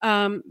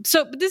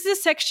 So this is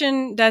a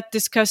section that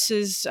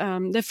discusses,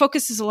 that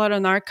focuses a lot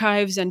on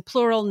archives and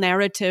plural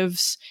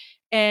narratives,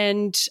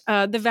 and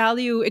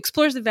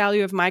explores the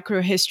value of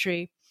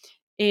microhistory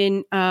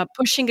in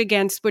pushing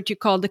against what you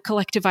call the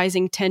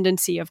collectivizing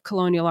tendency of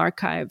colonial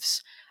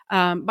archives.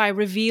 By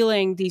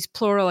revealing these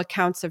plural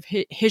accounts of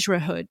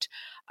Hijrahood.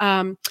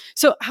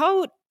 So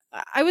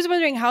I was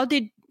wondering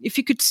if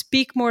you could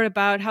speak more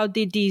about how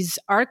did these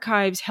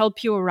archives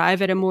help you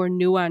arrive at a more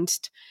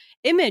nuanced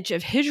image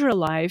of Hijra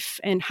life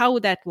and how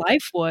that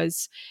life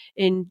was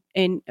in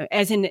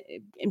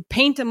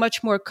paint a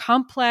much more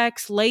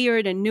complex,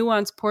 layered and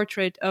nuanced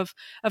portrait of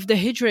the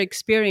Hijra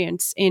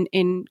experience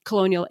in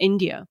colonial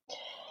India.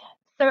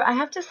 So I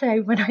have to say,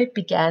 when I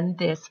began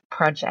this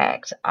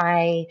project,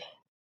 I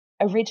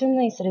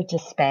originally sort of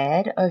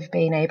despaired of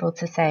being able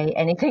to say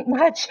anything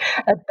much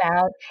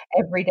about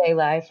everyday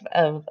life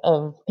of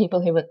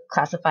people who were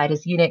classified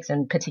as eunuchs,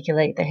 and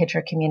particularly the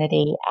Hijra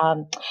community.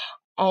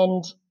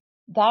 And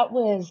that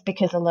was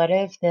because a lot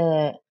of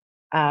the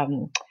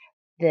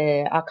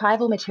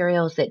archival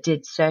materials that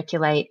did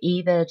circulate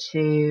either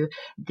to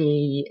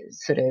the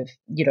sort of,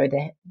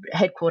 the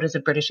headquarters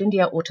of British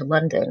India or to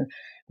London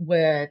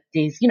were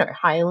these,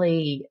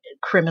 highly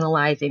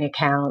criminalizing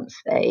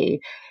accounts. They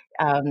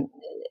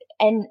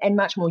and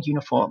much more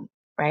uniform,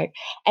 right?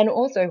 And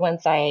also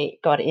once I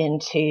got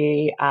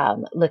into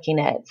looking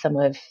at some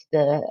of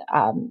the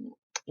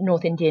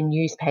North Indian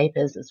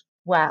newspapers as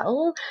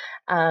well,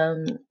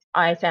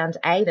 I found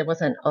there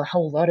wasn't a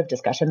whole lot of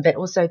discussion, but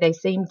also they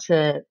seemed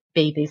to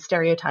be these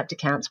stereotyped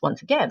accounts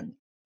once again.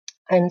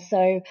 And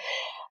so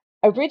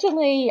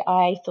originally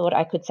I thought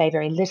I could say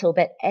very little,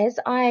 but as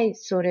I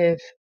sort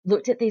of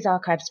looked at these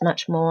archives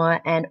much more,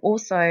 and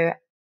also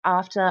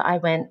after I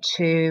went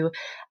to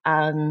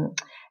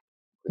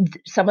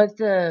some of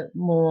the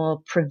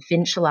more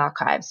provincial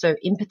archives, so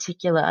in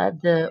particular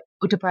the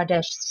Uttar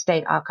Pradesh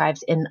State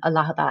Archives in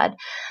Allahabad,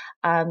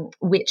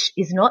 which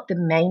is not the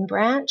main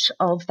branch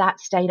of that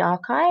state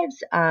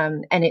archives,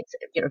 and it's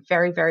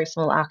very, very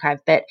small archive,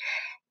 but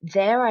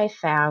there I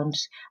found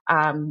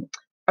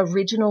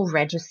original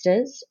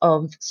registers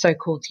of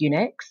so-called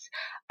eunuchs,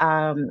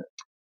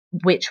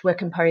 which were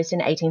composed in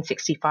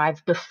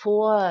 1865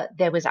 before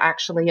there was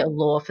actually a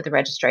law for the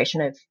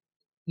registration of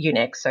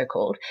eunuchs,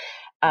 so-called,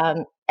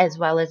 as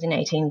well as in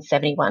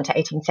 1871 to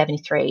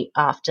 1873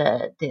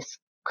 after this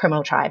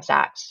Criminal Tribes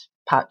Act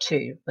Part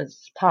 2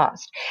 was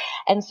passed.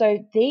 And so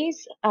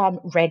these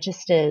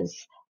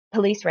registers,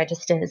 police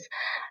registers,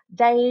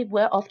 they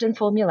were often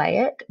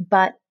formulaic,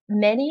 but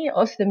many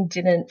of them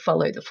didn't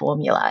follow the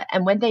formula.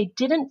 And when they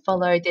didn't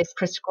follow this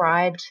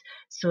prescribed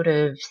sort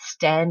of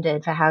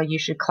standard for how you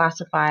should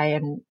classify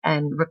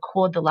and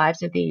record the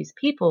lives of these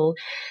people,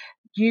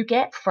 you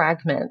get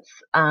fragments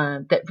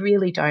that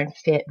really don't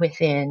fit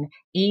within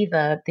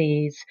either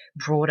these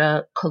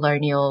broader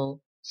colonial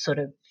sort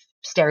of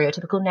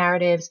stereotypical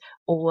narratives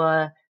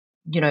or,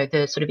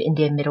 the sort of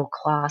Indian middle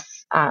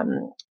class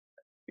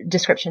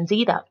descriptions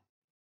either.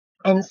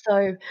 And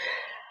so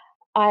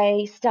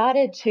I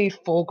started to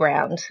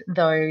foreground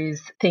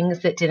those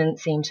things that didn't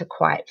seem to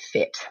quite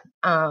fit,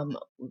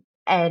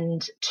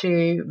 and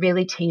to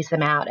really tease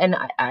them out. And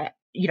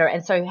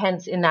and so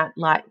hence in that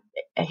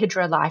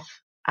Hijra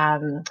life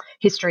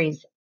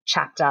histories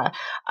chapter,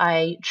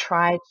 I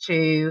tried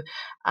to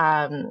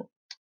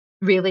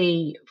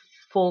really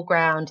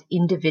foreground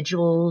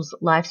individuals'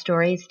 life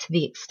stories to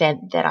the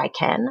extent that I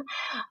can,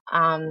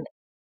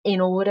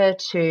 in order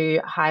to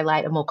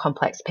highlight a more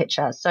complex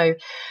picture. So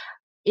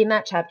in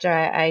that chapter,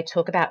 I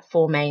talk about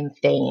four main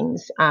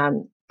themes.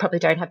 Probably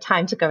don't have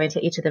time to go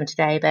into each of them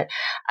today, but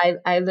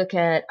I look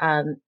at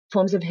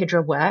forms of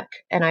Hijra work,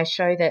 and I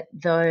show that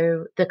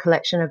though the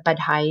collection of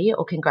badhai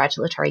or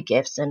congratulatory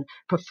gifts and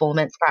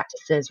performance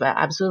practices were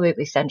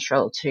absolutely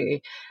central to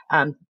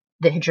the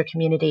Hijra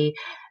community,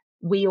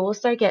 we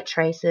also get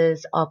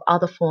traces of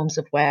other forms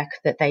of work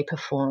that they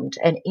performed,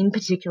 and in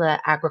particular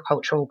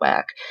agricultural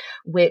work,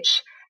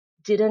 which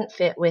didn't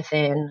fit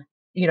within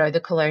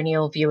the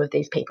colonial view of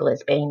these people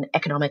as being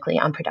economically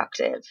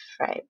unproductive,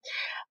 right?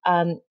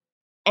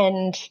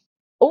 And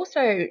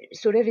also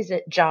sort of is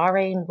it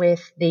jarring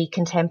with the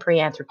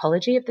contemporary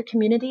anthropology of the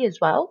community as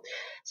well.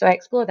 So I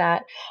explore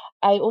that.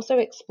 I also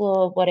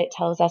explore what it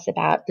tells us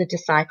about the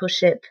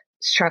discipleship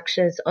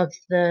structures of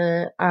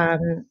the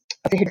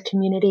Hijra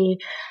community.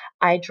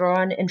 I draw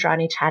on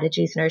Indrani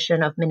Chatterjee's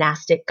notion of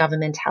monastic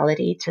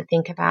governmentality to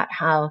think about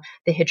how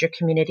the Hijra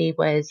community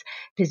was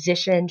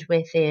positioned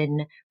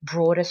within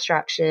broader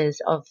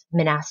structures of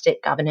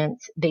monastic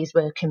governance. These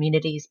were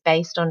communities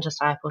based on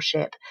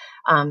discipleship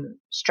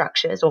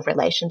structures or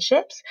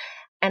relationships.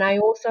 And I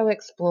also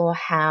explore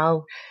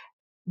how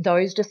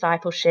those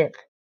discipleship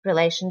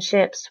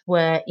relationships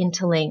were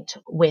interlinked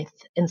with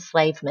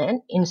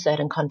enslavement in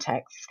certain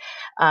contexts,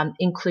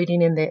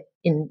 including in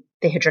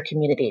the Hijra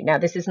community. Now,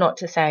 this is not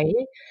to say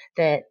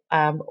that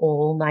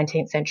all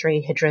 19th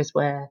century Hijras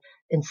were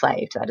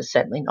enslaved. That is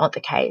certainly not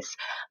the case.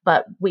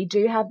 But we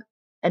do have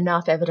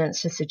enough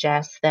evidence to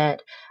suggest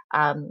that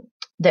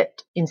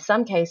that in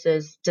some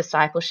cases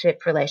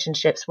discipleship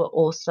relationships were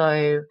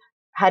also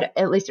had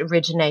at least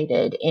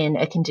originated in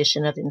a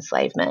condition of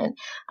enslavement.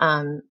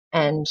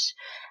 And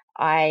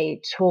I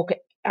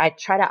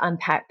try to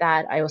unpack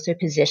that. I also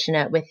position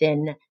it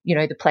within,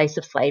 the place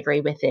of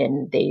slavery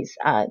within these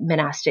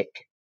monastic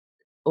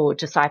or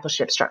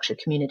discipleship structured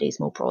communities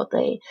more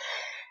broadly.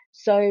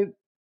 So,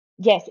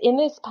 yes, in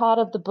this part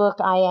of the book,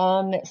 I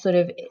am sort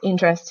of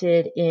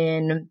interested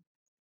in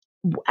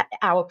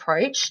our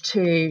approach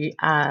to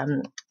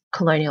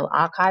colonial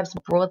archives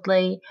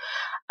broadly.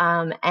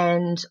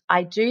 And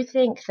I do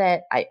think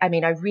that, I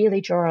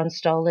really draw on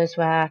Stoller's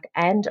work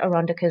and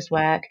Arondika's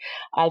work.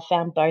 I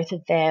found both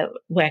of their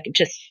work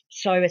just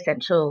so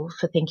essential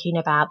for thinking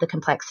about the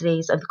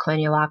complexities of the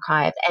colonial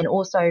archive. And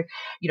also,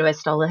 as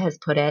Stoller has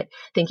put it,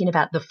 thinking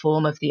about the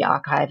form of the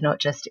archive,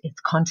 not just its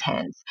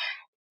contents.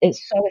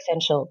 It's so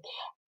essential.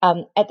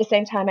 At the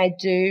same time, I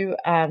do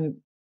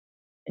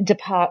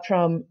depart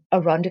from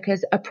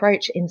Arondika's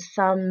approach in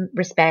some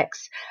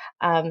respects,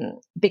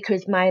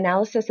 because my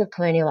analysis of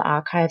colonial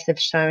archives have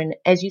shown,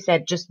 as you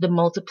said, just the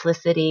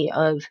multiplicity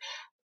of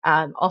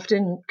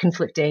often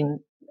conflicting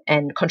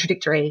and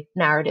contradictory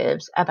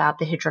narratives about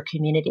the Hijra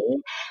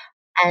community.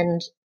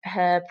 And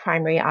her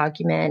primary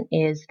argument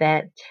is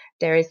that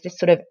there is this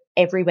sort of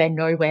everywhere,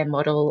 nowhere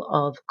model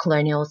of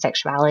colonial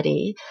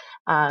sexuality,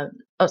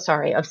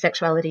 of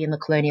sexuality in the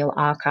colonial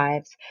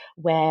archives,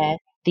 where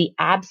the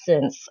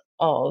absence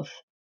of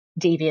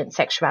deviant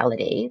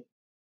sexuality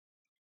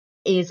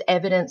is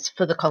evidence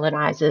for the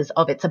colonizers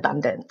of its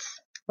abundance,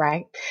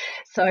 right?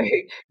 So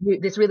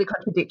this really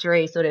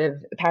contradictory sort of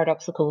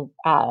paradoxical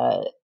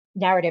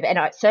narrative, and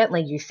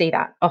certainly you see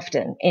that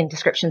often in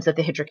descriptions of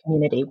the Hijra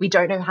community. We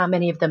don't know how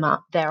many of them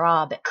there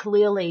are, but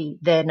clearly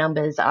their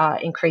numbers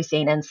are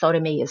increasing and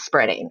sodomy is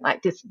spreading.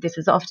 Like this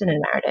is often a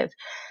narrative.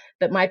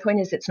 But my point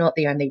is it's not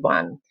the only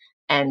one.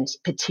 And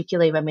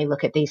particularly when we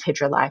look at these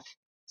Hijra life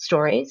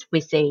stories,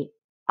 we see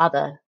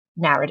other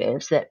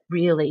narratives that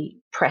really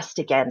pressed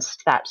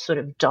against that sort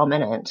of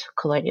dominant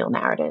colonial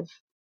narrative.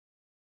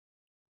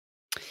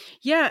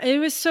 Yeah, it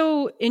was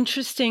so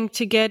interesting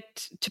to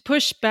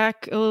push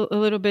back a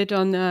little bit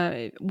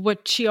on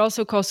what she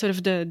also calls sort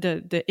of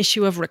the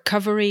issue of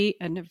recovery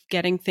and of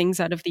getting things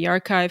out of the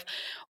archive,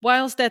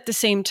 whilst at the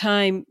same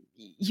time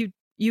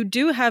you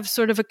do have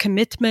sort of a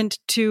commitment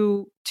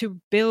to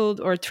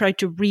build or try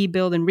to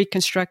rebuild and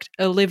reconstruct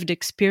a lived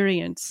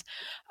experience.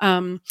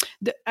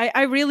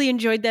 I really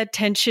enjoyed that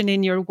tension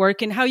in your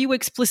work and how you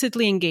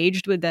explicitly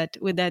engaged with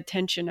that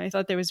tension. I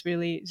thought that was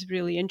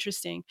really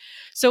interesting.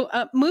 So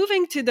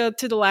moving to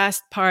the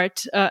last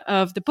part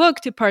of the book,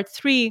 to part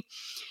 3,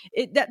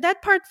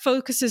 that part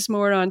focuses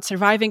more on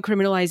surviving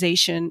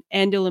criminalization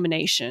and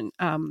elimination.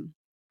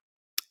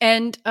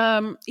 And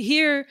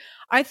here,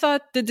 I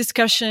thought the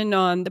discussion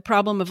on the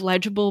problem of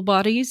legible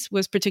bodies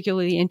was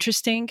particularly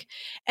interesting,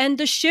 and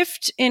the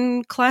shift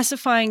in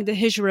classifying the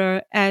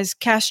Hijra as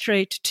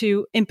castrate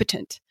to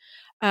impotent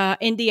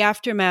in the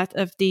aftermath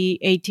of the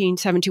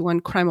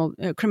 1871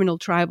 Criminal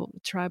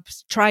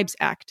Tribes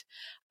Act.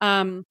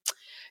 Um,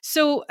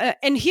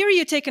 and here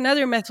you take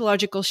another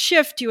methodological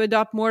shift. You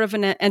adopt more of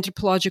an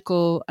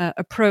anthropological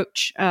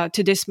approach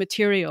to this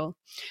material,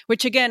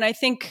 which again, I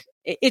think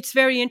it's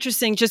very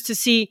interesting just to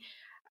see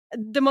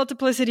the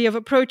multiplicity of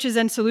approaches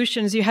and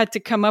solutions you had to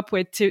come up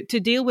with to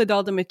deal with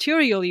all the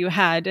material you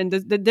had and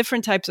the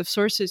different types of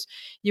sources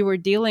you were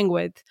dealing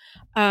with.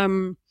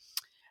 Um,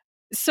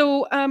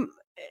 so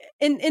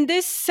in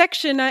this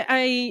section,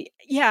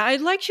 I'd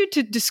like you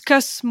to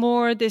discuss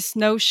more this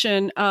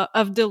notion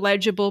of the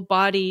legible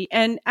body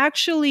and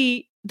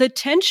actually the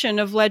tension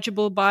of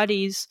legible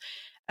bodies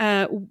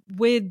uh,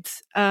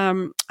 with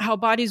how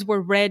bodies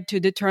were read to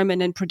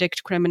determine and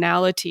predict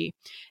criminality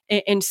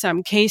in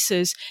some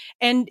cases,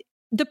 and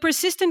the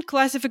persistent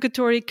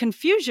classificatory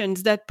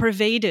confusions that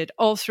pervaded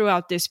all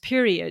throughout this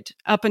period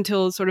up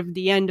until sort of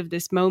the end of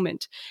this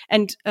moment.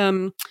 And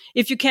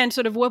if you can,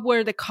 sort of, what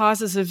were the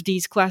causes of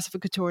these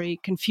classificatory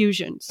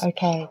confusions?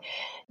 Okay.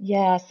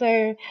 Yeah.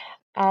 So,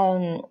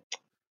 um,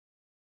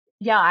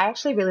 yeah, I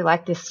actually really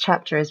like this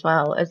chapter as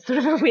well. It's sort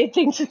of a weird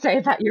thing to say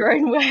about your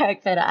own work,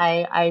 but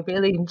I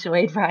really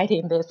enjoyed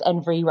writing this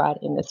and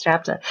rewriting this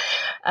chapter.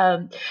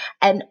 And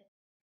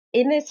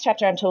in this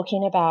chapter, I'm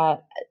talking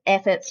about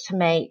efforts to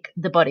make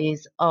the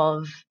bodies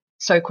of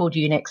so-called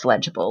eunuchs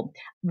legible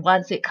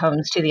once it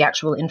comes to the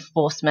actual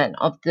enforcement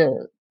of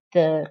the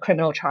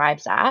Criminal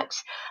Tribes Act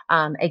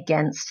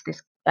against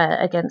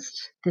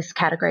this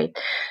category.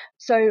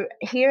 So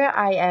here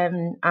I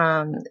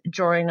am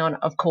drawing on,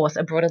 of course,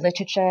 a broader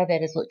literature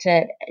that has looked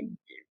at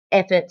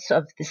efforts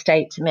of the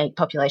state to make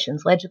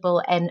populations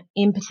legible, and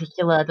in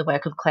particular the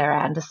work of Claire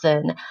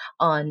Anderson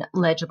on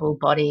legible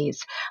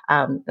bodies.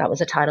 That was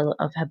the title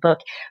of her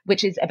book,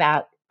 which is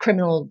about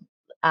criminal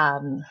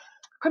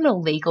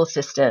legal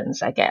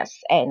systems, I guess,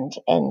 and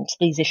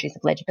these issues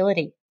of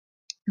legibility.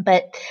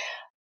 But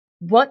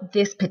what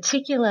this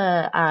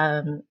particular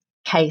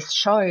case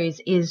shows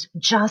is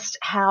just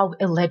how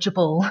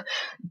illegible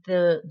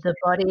the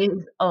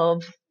bodies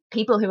of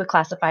people who were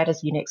classified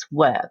as eunuchs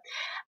were.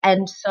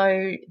 And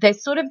so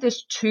there's sort of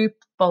this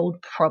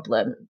twofold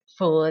problem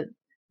for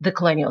the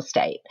colonial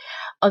state.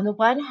 On the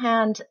one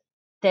hand,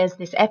 there's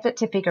this effort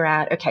to figure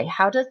out, okay,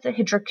 how does the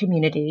Hijra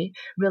community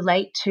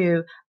relate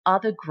to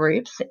other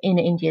groups in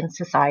Indian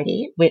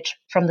society, which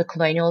from the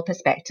colonial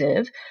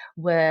perspective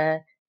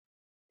were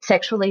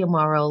sexually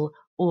immoral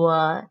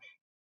or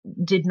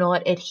did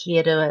not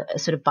adhere to a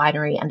sort of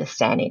binary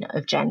understanding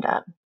of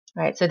gender,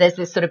 right? So there's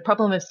this sort of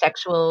problem of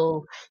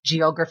sexual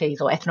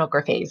geographies or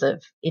ethnographies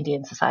of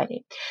Indian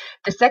society.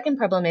 The second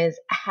problem is,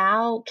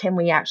 how can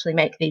we actually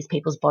make these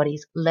people's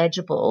bodies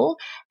legible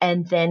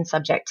and then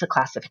subject to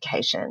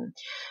classification?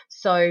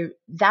 So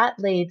that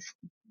leads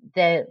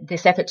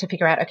this effort to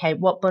figure out, okay,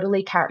 what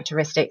bodily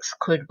characteristics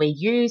could we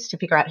use to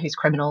figure out who's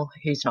criminal,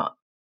 who's not,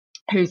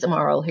 who's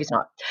immoral, who's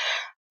not.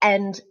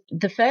 And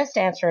the first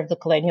answer of the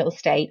colonial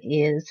state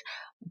is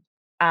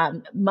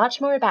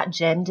much more about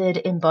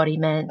gendered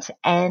embodiment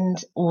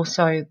and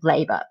also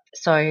labor.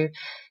 So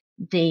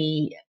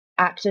the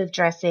act of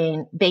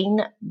dressing, being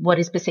what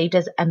is perceived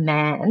as a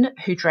man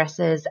who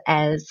dresses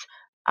as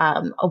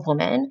a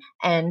woman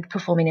and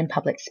performing in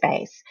public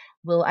space,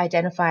 will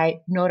identify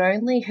not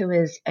only who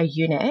is a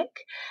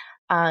eunuch,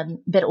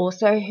 but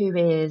also who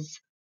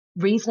is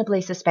reasonably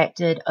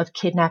suspected of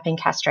kidnapping,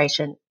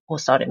 castration, or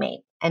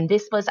sodomy. And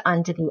this was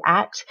under the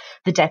Act,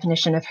 the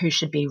definition of who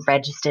should be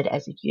registered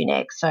as a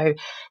eunuch. So,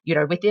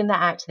 within the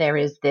Act, there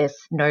is this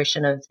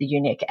notion of the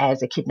eunuch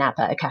as a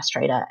kidnapper, a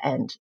castrator,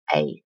 and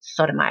a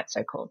sodomite,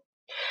 so-called.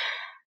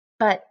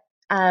 But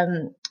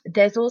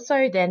there's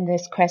also then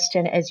this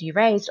question, as you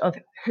raised, of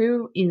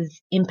who is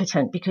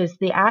impotent, because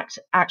the Act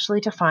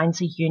actually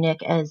defines a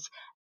eunuch as,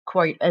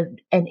 quote,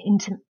 an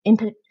impotent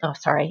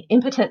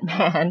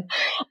man.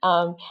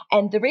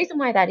 And the reason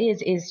why that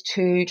is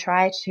to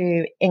try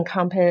to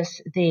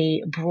encompass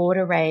the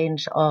broader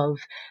range of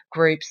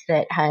groups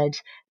that had,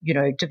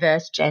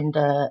 diverse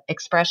gender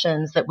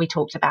expressions that we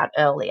talked about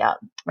earlier,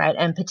 right?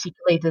 And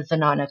particularly the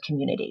Zenana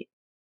community.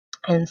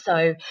 And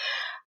so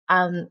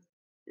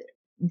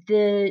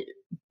the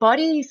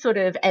body sort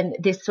of, and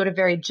this sort of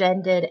very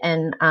gendered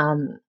and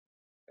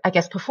I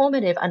guess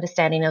performative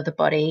understanding of the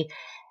body,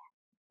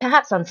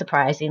 perhaps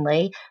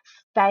unsurprisingly,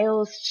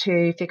 fails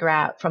to figure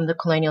out from the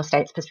colonial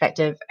state's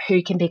perspective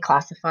who can be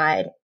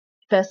classified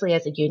firstly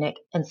as a eunuch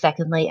and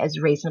secondly as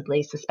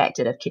reasonably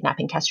suspected of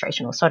kidnapping,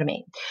 castration or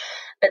sodomy.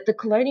 But the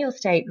colonial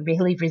state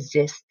really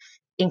resists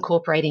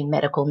incorporating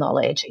medical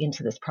knowledge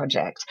into this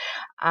project.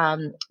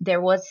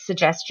 There was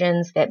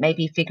suggestions that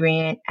maybe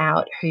figuring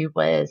out who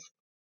was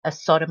a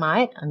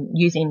sodomite, I'm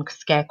using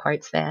scare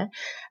quotes there,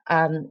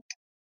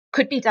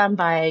 could be done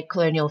by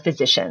colonial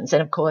physicians.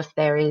 And of course,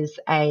 there is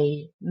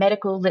a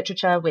medical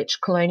literature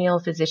which colonial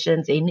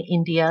physicians in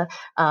India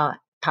are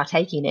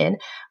partaking in,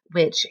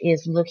 which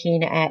is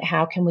looking at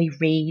how can we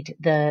read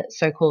the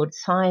so-called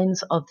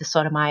signs of the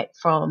sodomite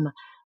from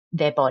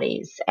their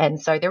bodies.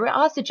 And so there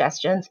are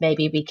suggestions,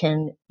 maybe we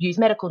can use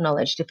medical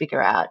knowledge to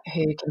figure out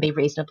who can be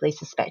reasonably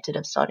suspected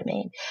of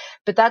sodomy.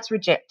 But that's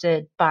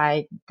rejected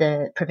by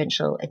the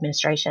provincial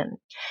administration.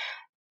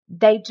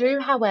 They do,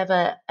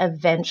 however,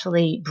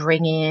 eventually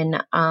bring in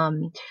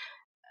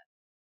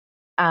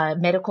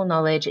medical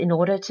knowledge in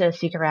order to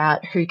figure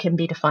out who can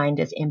be defined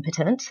as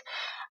impotent.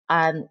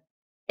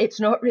 It's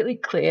not really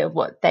clear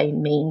what they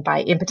mean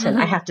by impotent.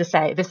 I have to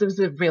say, this was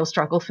a real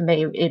struggle for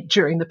me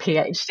during the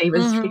PhD,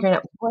 was figuring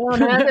out what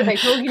on earth are they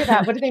talking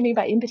about? What do they mean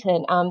by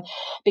impotent?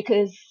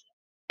 Because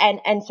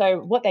and so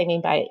what they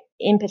mean by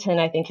impotent,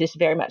 I think, is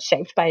very much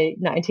shaped by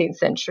 19th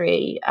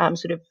century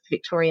sort of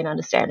Victorian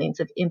understandings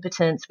of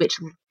impotence, which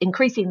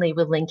increasingly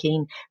were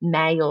linking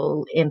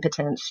male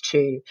impotence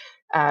to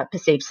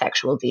perceived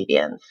sexual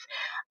deviance.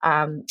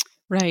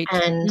 Right.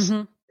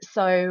 And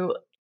so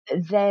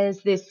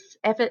there's this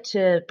effort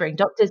to bring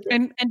doctors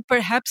and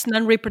perhaps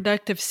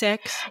non-reproductive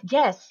sex.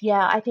 Yes,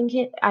 yeah, I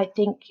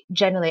think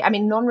generally, I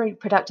mean,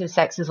 non-reproductive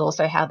sex is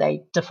also how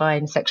they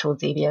define sexual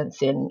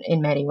deviance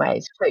in many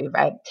ways too,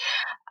 right?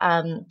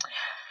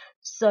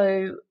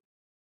 So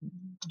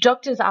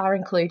doctors are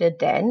included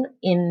then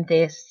in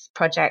this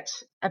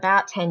project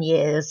about 10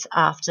 years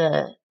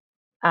after,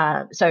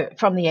 so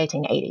from the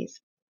 1880s.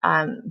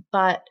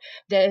 But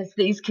there's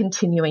these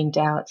continuing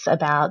doubts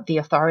about the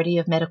authority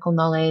of medical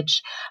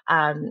knowledge.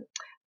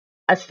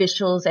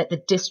 Officials at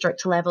the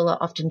district level are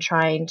often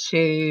trying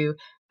to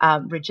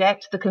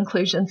reject the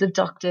conclusions of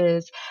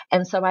doctors.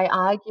 And so I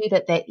argue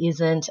that there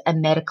isn't a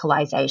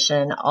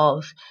medicalization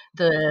of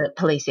the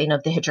policing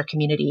of the Hijra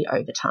community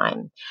over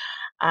time.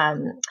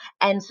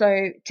 And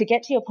so to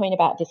get to your point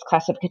about this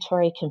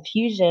classificatory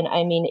confusion,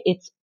 I mean,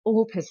 it's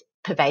all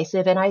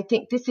pervasive. And I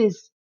think this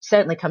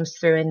certainly comes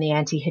through in the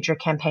anti-Hijra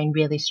campaign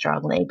really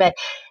strongly. But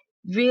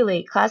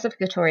really,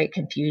 classificatory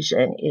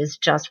confusion is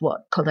just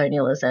what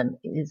colonialism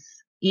is,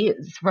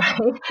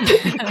 right?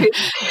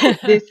 Because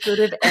this sort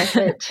of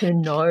effort to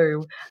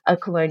know a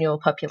colonial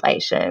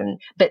population,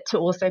 but to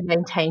also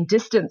maintain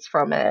distance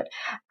from it,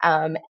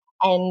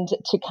 and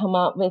to come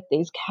up with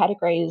these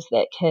categories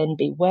that can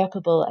be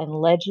workable and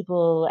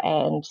legible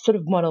and sort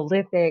of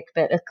monolithic,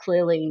 but are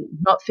clearly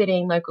not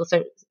fitting local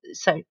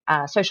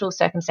social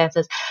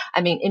circumstances.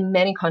 I mean, in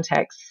many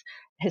contexts,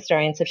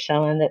 historians have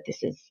shown that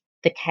this is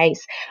the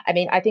case. I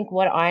mean, I think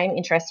what I'm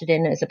interested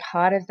in as a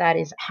part of that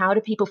is how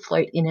do people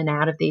float in and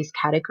out of these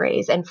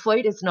categories? And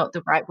float is not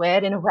the right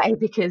word in a way,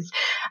 because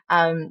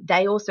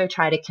they also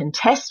try to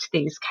contest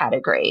these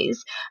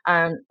categories,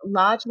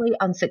 largely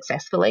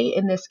unsuccessfully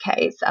in this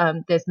case.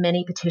 There's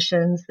many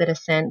petitions that are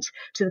sent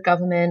to the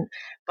government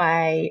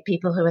by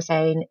people who are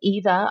saying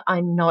either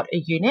I'm not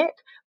a eunuch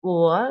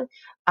or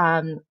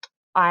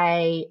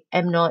I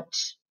am not,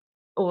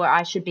 or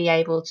I should be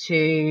able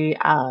to,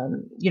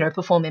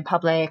 perform in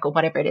public or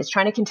whatever it is,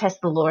 trying to contest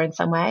the law in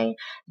some way.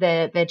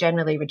 They're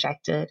generally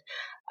rejected.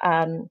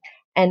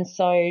 And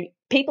so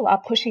people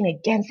are pushing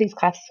against these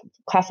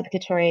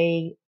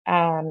classificatory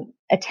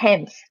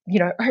attempts,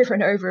 over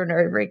and over and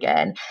over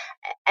again.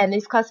 And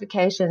these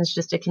classifications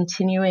just are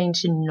continuing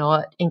to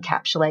not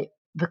encapsulate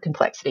the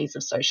complexities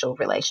of social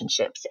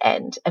relationships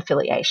and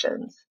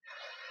affiliations.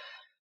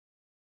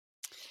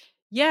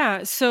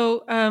 Yeah.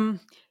 So,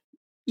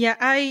 yeah,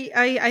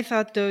 I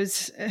thought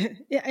those.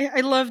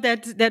 I love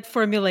that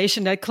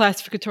formulation. That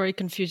classificatory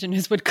confusion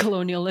is what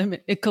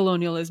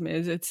colonialism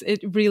is. It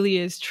really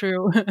is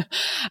true.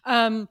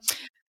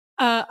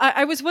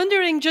 I was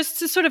wondering, just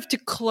to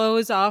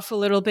close off a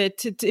little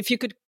bit, if you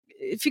could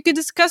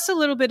discuss a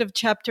little bit of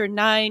chapter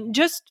 9,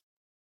 just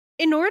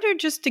in order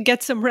just to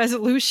get some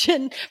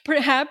resolution,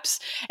 perhaps,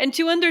 and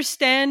to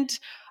understand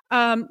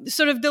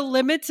sort of the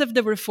limits of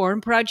the reform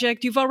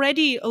project. You've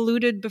already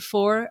alluded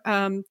before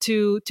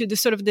to the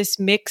sort of this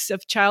mix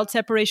of child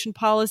separation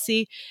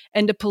policy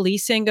and the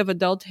policing of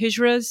adult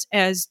hijras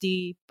as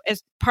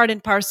part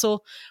and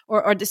parcel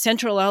or the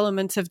central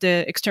elements of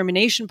the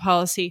extermination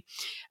policy.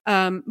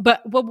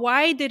 But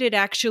why did it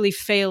actually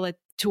fail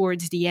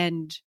towards the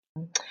end?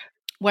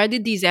 Why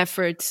did these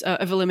efforts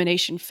of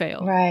elimination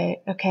fail? Right.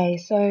 Okay.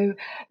 So,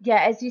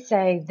 yeah, as you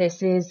say,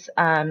 this is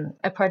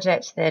a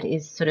project that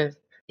is sort of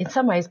in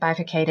some ways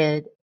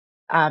bifurcated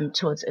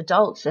towards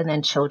adults and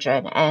then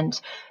children. And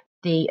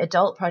The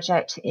adult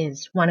project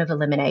is one of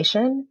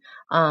elimination.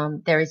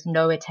 There is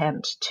no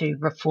attempt to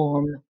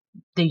reform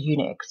the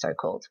eunuch,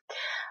 so-called.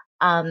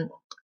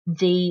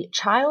 The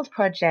child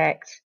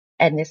project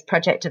and this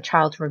project of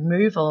child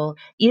removal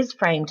is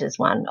framed as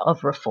one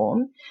of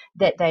reform,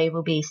 that they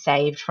will be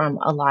saved from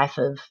a life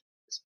of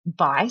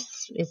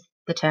vice, is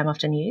the term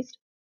often used,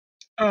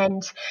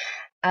 and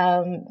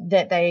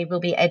that they will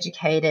be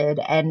educated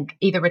and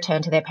either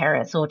return to their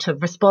parents or to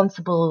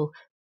responsible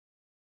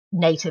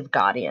native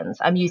guardians.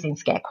 I'm using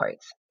scare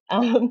quotes.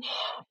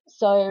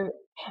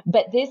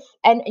 But this,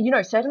 and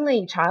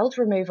certainly child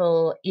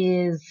removal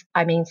is,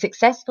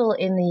 successful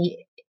in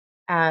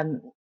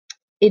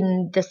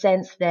the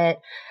sense that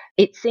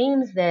it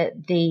seems that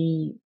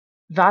the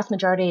vast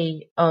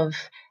majority of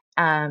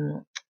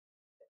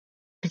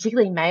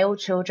particularly male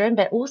children,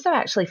 but also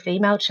actually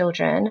female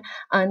children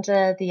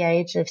under the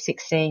age of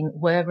 16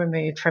 were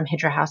removed from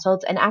Hijra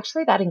households. And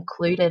actually that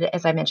included,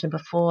 as I mentioned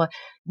before,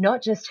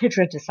 not just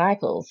Hijra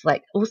disciples,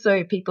 like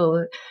also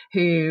people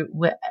who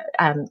were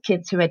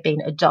kids who had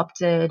been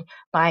adopted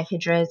by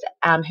Hijras,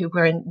 who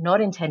were not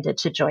intended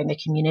to join the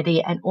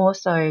community, and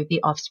also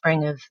the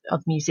offspring of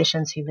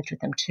musicians who lived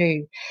with them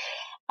too.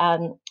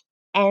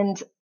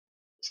 And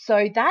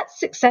so that's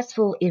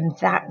successful in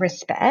that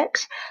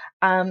respect.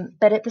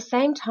 But at the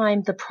same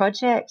time, the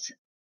project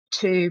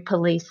to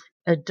police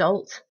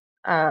adult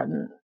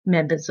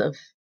members of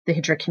the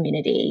Hijra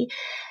community,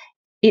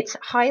 it's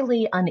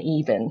highly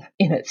uneven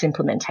in its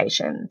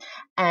implementation.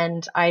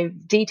 And I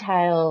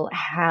detail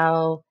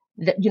how,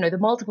 the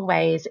multiple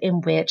ways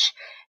in which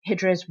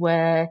Hijras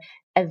were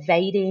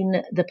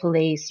evading the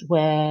police,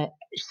 were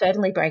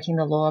certainly breaking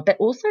the law, but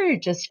also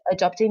just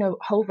adopting a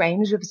whole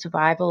range of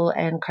survival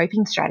and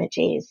coping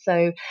strategies.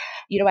 So,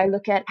 I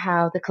look at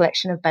how the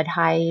collection of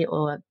badhai,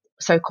 or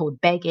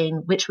so-called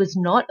begging, which was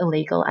not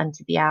illegal under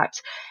the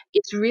Act,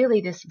 it's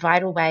really this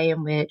vital way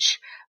in which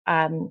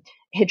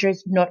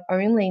Hijras not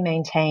only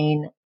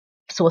maintain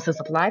sources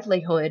of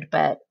livelihood,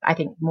 but I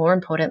think more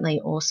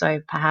importantly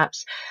also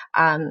perhaps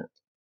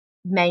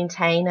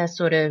maintain a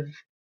sort of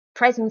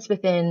presence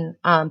within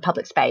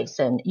public space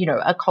and,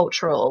 a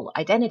cultural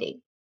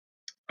identity.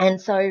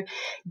 And so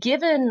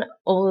given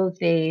all of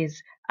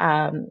these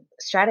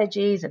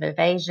strategies of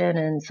evasion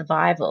and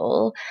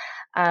survival,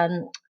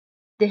 the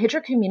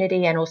Hijra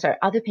community and also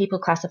other people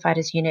classified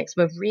as eunuchs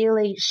were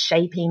really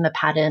shaping the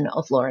pattern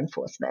of law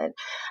enforcement.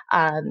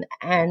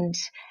 And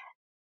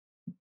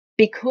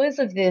because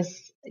of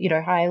this,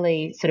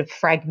 highly sort of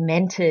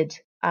fragmented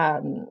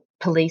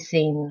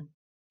policing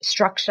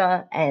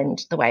structure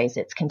and the ways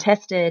it's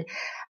contested,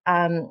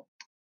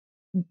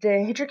 the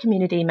Hijra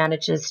community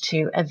manages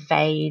to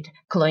evade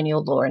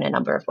colonial law in a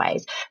number of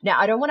ways. Now,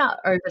 I don't want to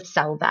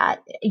oversell that.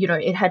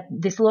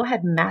 This law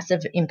had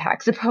massive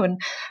impacts upon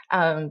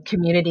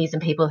communities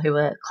and people who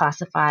were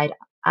classified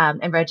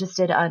and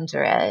registered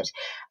under it.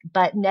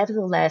 But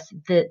nevertheless,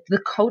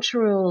 the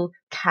cultural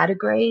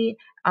category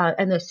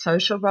and the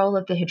social role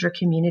of the Hijra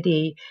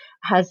community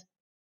has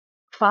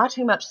far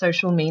too much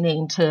social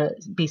meaning to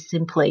be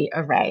simply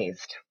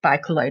erased by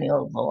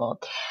colonial law.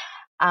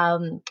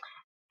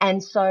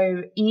 And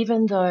so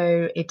even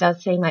though it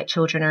does seem like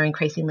children are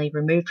increasingly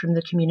removed from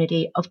the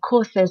community, of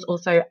course, there's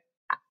also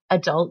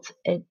adult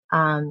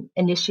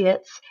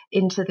initiates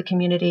into the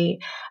community.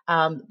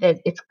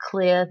 It's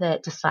clear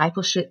that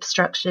discipleship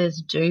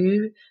structures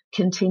do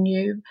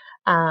continue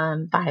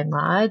by and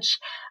large.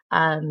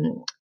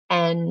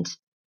 And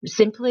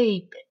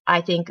simply,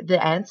 I think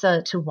the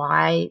answer to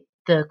why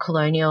the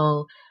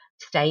colonial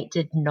state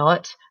did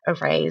not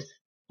erase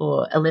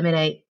or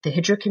eliminate the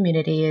Hijra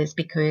community is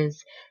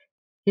because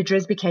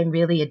Hijras became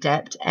really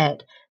adept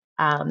at,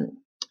 I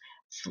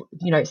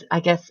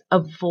guess,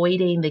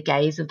 avoiding the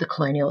gaze of the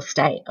colonial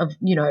state, of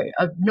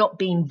not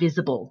being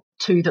visible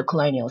to the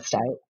colonial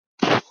state.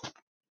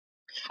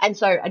 And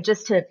so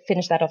just to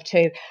finish that off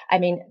too,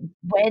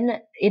 when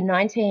in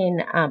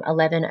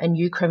 1911, a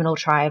new Criminal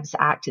Tribes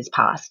Act is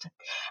passed,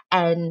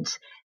 and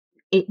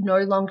it no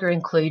longer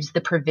includes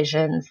the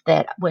provisions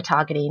that were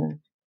targeting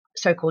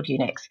so-called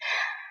eunuchs.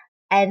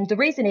 And the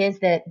reason is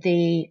that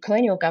the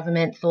colonial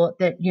government thought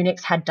that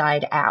eunuchs had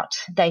died out.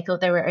 They thought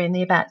there were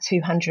only about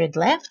 200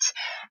 left,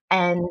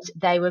 and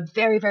they were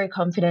very, very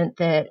confident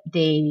that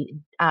the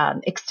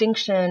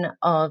extinction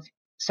of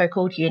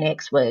so-called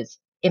eunuchs was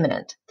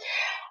imminent.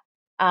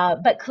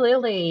 But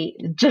clearly,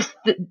 just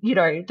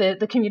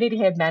the community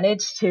had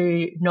managed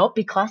to not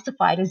be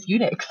classified as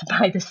eunuchs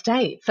by the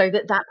state, so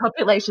that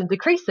population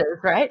decreases,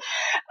 right?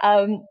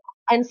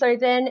 And so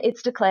then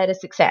it's declared a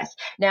success.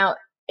 Now,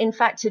 in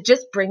fact, to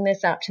just bring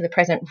this up to the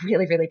present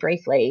really, really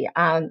briefly,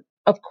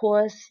 of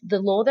course, the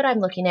law that I'm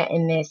looking at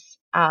in this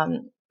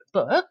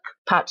book,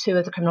 Part 2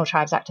 of the Criminal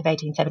Tribes Act of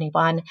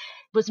 1871,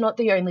 was not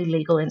the only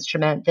legal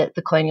instrument that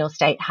the colonial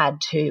state had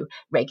to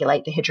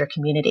regulate the Hijra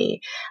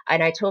community.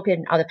 And I talk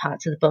in other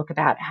parts of the book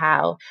about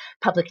how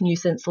public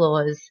nuisance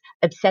laws,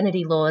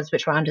 obscenity laws,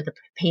 which were under the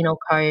penal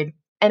code,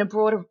 and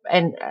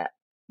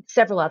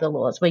several other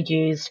laws were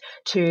used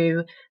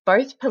to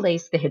both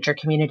police the Hijra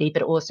community,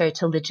 but also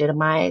to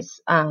legitimize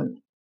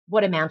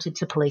what amounted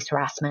to police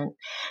harassment.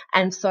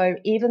 And so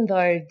even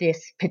though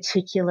this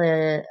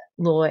particular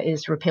law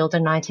is repealed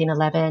in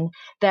 1911,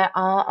 there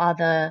are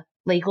other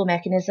legal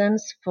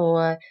mechanisms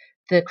for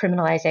the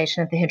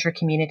criminalization of the Hijra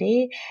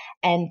community.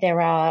 And there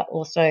are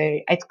also,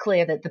 it's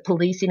clear that the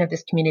policing of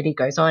this community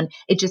goes on.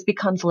 It just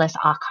becomes less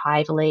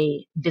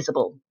archivally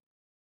visible.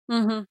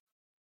 Mm-hmm.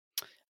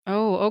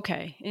 Oh,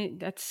 okay.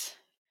 It's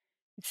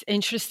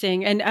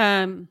interesting.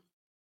 And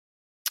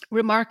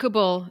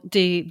remarkable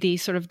the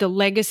sort of the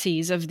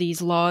legacies of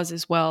these laws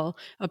as well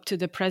up to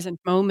the present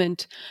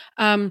moment.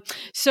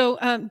 So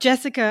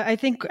Jessica, I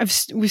think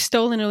we've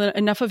stolen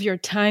enough of your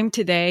time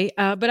today,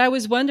 but I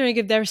was wondering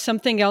if there's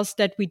something else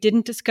that we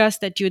didn't discuss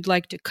that you'd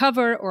like to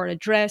cover or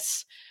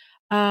address.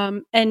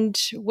 And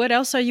what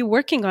else are you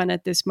working on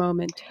at this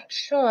moment?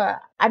 Sure.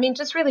 I mean,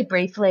 just really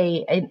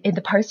briefly, in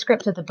the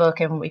postscript of the book,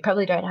 and we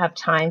probably don't have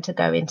time to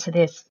go into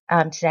this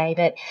today,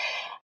 but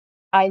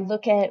I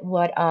look at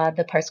what are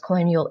the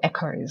post-colonial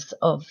echoes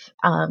of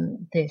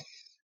this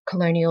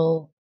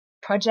colonial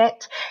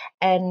project.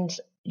 And,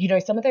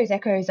 some of those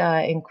echoes are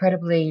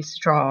incredibly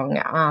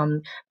strong,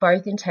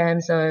 both in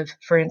terms of,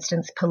 for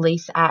instance,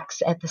 police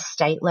acts at the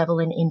state level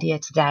in India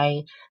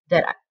today,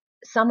 that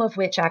some of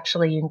which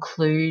actually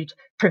include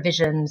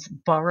provisions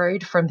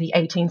borrowed from the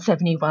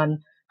 1871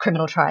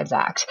 Criminal Tribes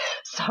Act.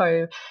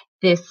 So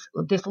this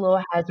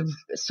law has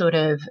sort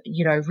of,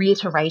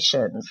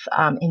 reiterations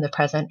in the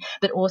present,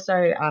 but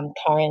also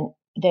current.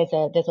 There's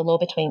a law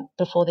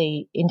before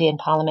the Indian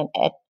Parliament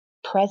at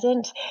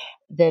present,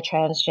 the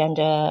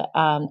Transgender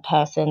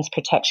Persons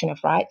Protection of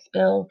Rights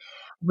Bill,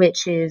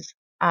 which is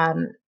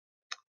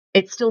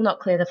it's still not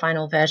clear the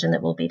final version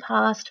that will be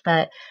passed,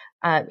 but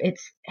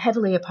it's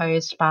heavily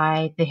opposed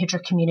by the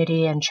Hijra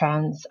community and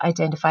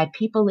trans-identified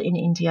people in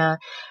India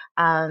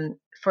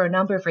for a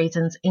number of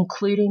reasons,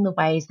 including the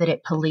ways that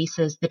it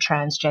polices the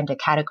transgender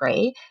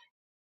category.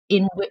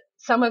 In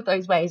some of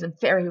those ways are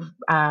very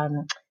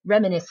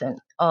reminiscent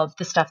of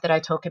the stuff that I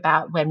talk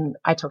about when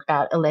I talk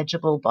about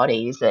illegible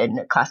bodies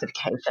and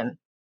classification.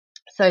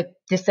 So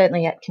this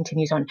certainly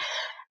continues on.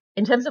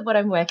 In terms of what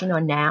I'm working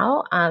on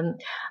now,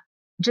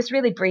 just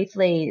really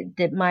briefly,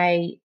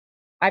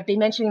 I've been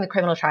mentioning the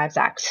Criminal Tribes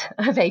Act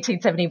of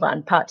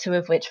 1871, part 2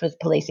 of which was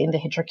policing the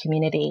Hijra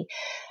community.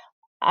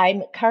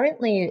 I'm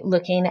currently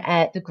looking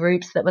at the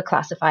groups that were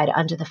classified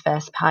under the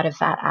first part of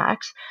that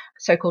act,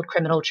 so-called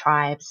criminal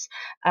tribes,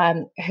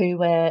 who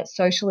were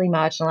socially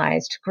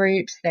marginalized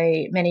groups.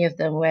 Many of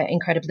them were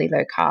incredibly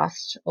low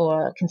caste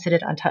or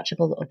considered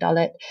untouchable or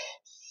Dalit.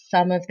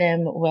 Some of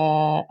them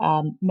were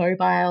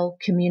mobile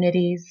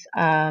communities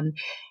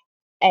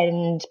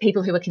and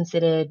people who were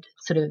considered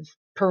sort of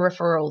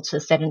peripheral to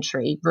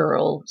sedentary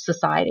rural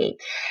society.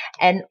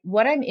 And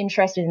what I'm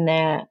interested in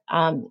there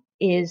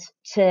is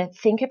to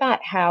think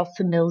about how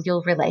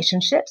familial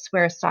relationships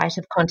were a site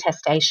of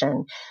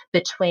contestation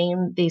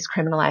between these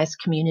criminalized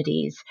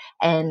communities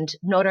and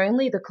not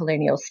only the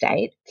colonial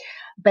state,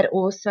 but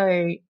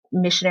also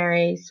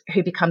missionaries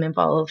who become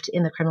involved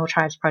in the Criminal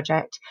Tribes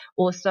Project,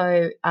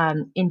 also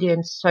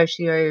Indian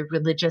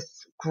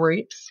socio-religious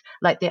groups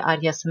like the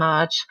Arya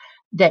Samaj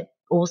that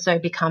also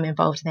become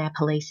involved in their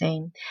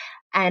policing.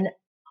 And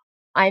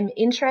I'm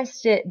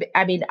interested,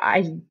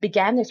 I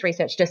began this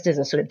research just as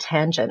a sort of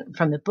tangent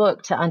from the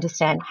book to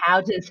understand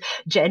how does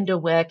gender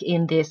work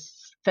in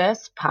this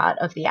first part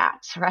of the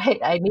act, right?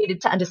 I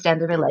needed to understand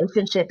the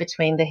relationship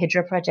between the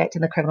Hijra Project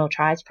and the Criminal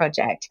Tribes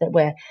Project that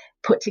were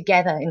put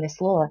together in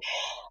this law.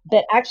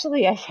 But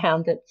actually I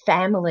found that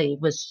family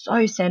was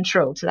so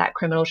central to that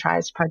Criminal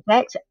Tribes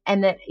Project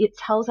and that it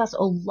tells us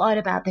a lot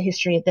about the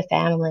history of the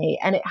family,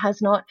 and it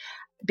has not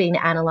been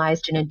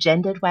analysed in a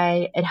gendered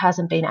way. It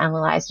hasn't been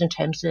analysed in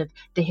terms of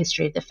the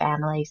history of the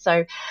family.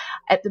 So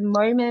at the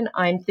moment,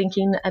 I'm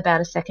thinking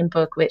about a second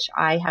book, which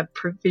I have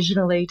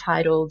provisionally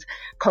titled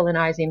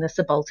Colonizing the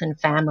Subaltern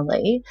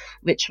Family,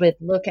 which would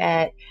look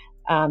at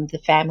the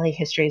family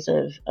histories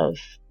of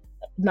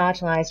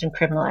marginalised and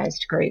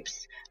criminalised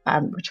groups,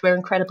 which were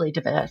incredibly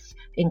diverse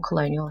in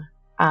colonial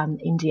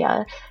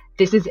India.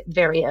 This is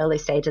very early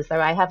stages, though.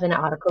 I have an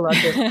article on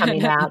this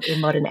coming out in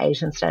Modern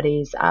Asian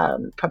Studies,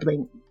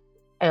 probably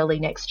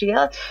early next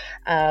year.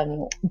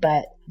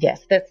 But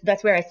yes,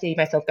 that's where I see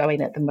myself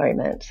going at the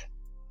moment.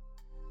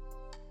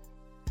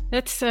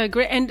 That's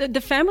great. And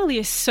the family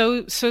is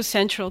so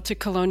central to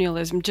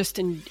colonialism just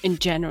in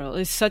general.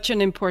 It's such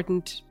an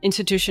important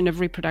institution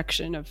of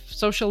reproduction, of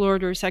social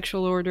order,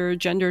 sexual order,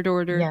 gendered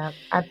order,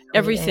 yeah,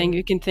 everything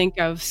you can think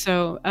of.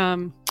 So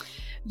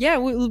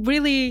we'll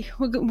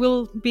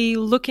be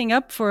looking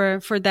up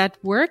for that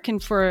work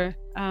and for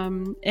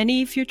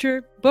any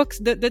future books.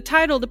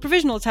 The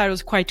provisional title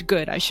is quite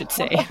good, I should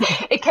say.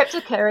 It kept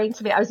occurring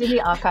to me. I was in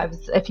the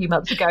archives a few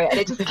months ago and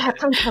it just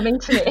kept on coming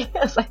to me. I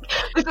was like,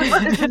 this is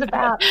what this is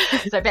about.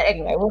 So, but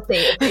anyway, we'll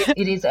see.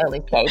 It is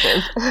early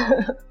stages.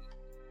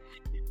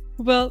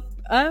 Well,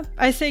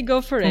 I say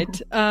go for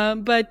it.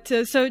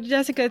 So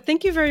Jessica,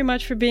 thank you very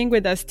much for being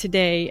with us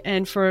today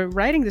and for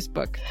writing this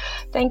book.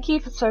 Thank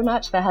you so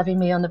much for having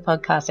me on the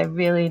podcast. I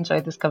really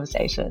enjoyed this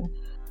conversation.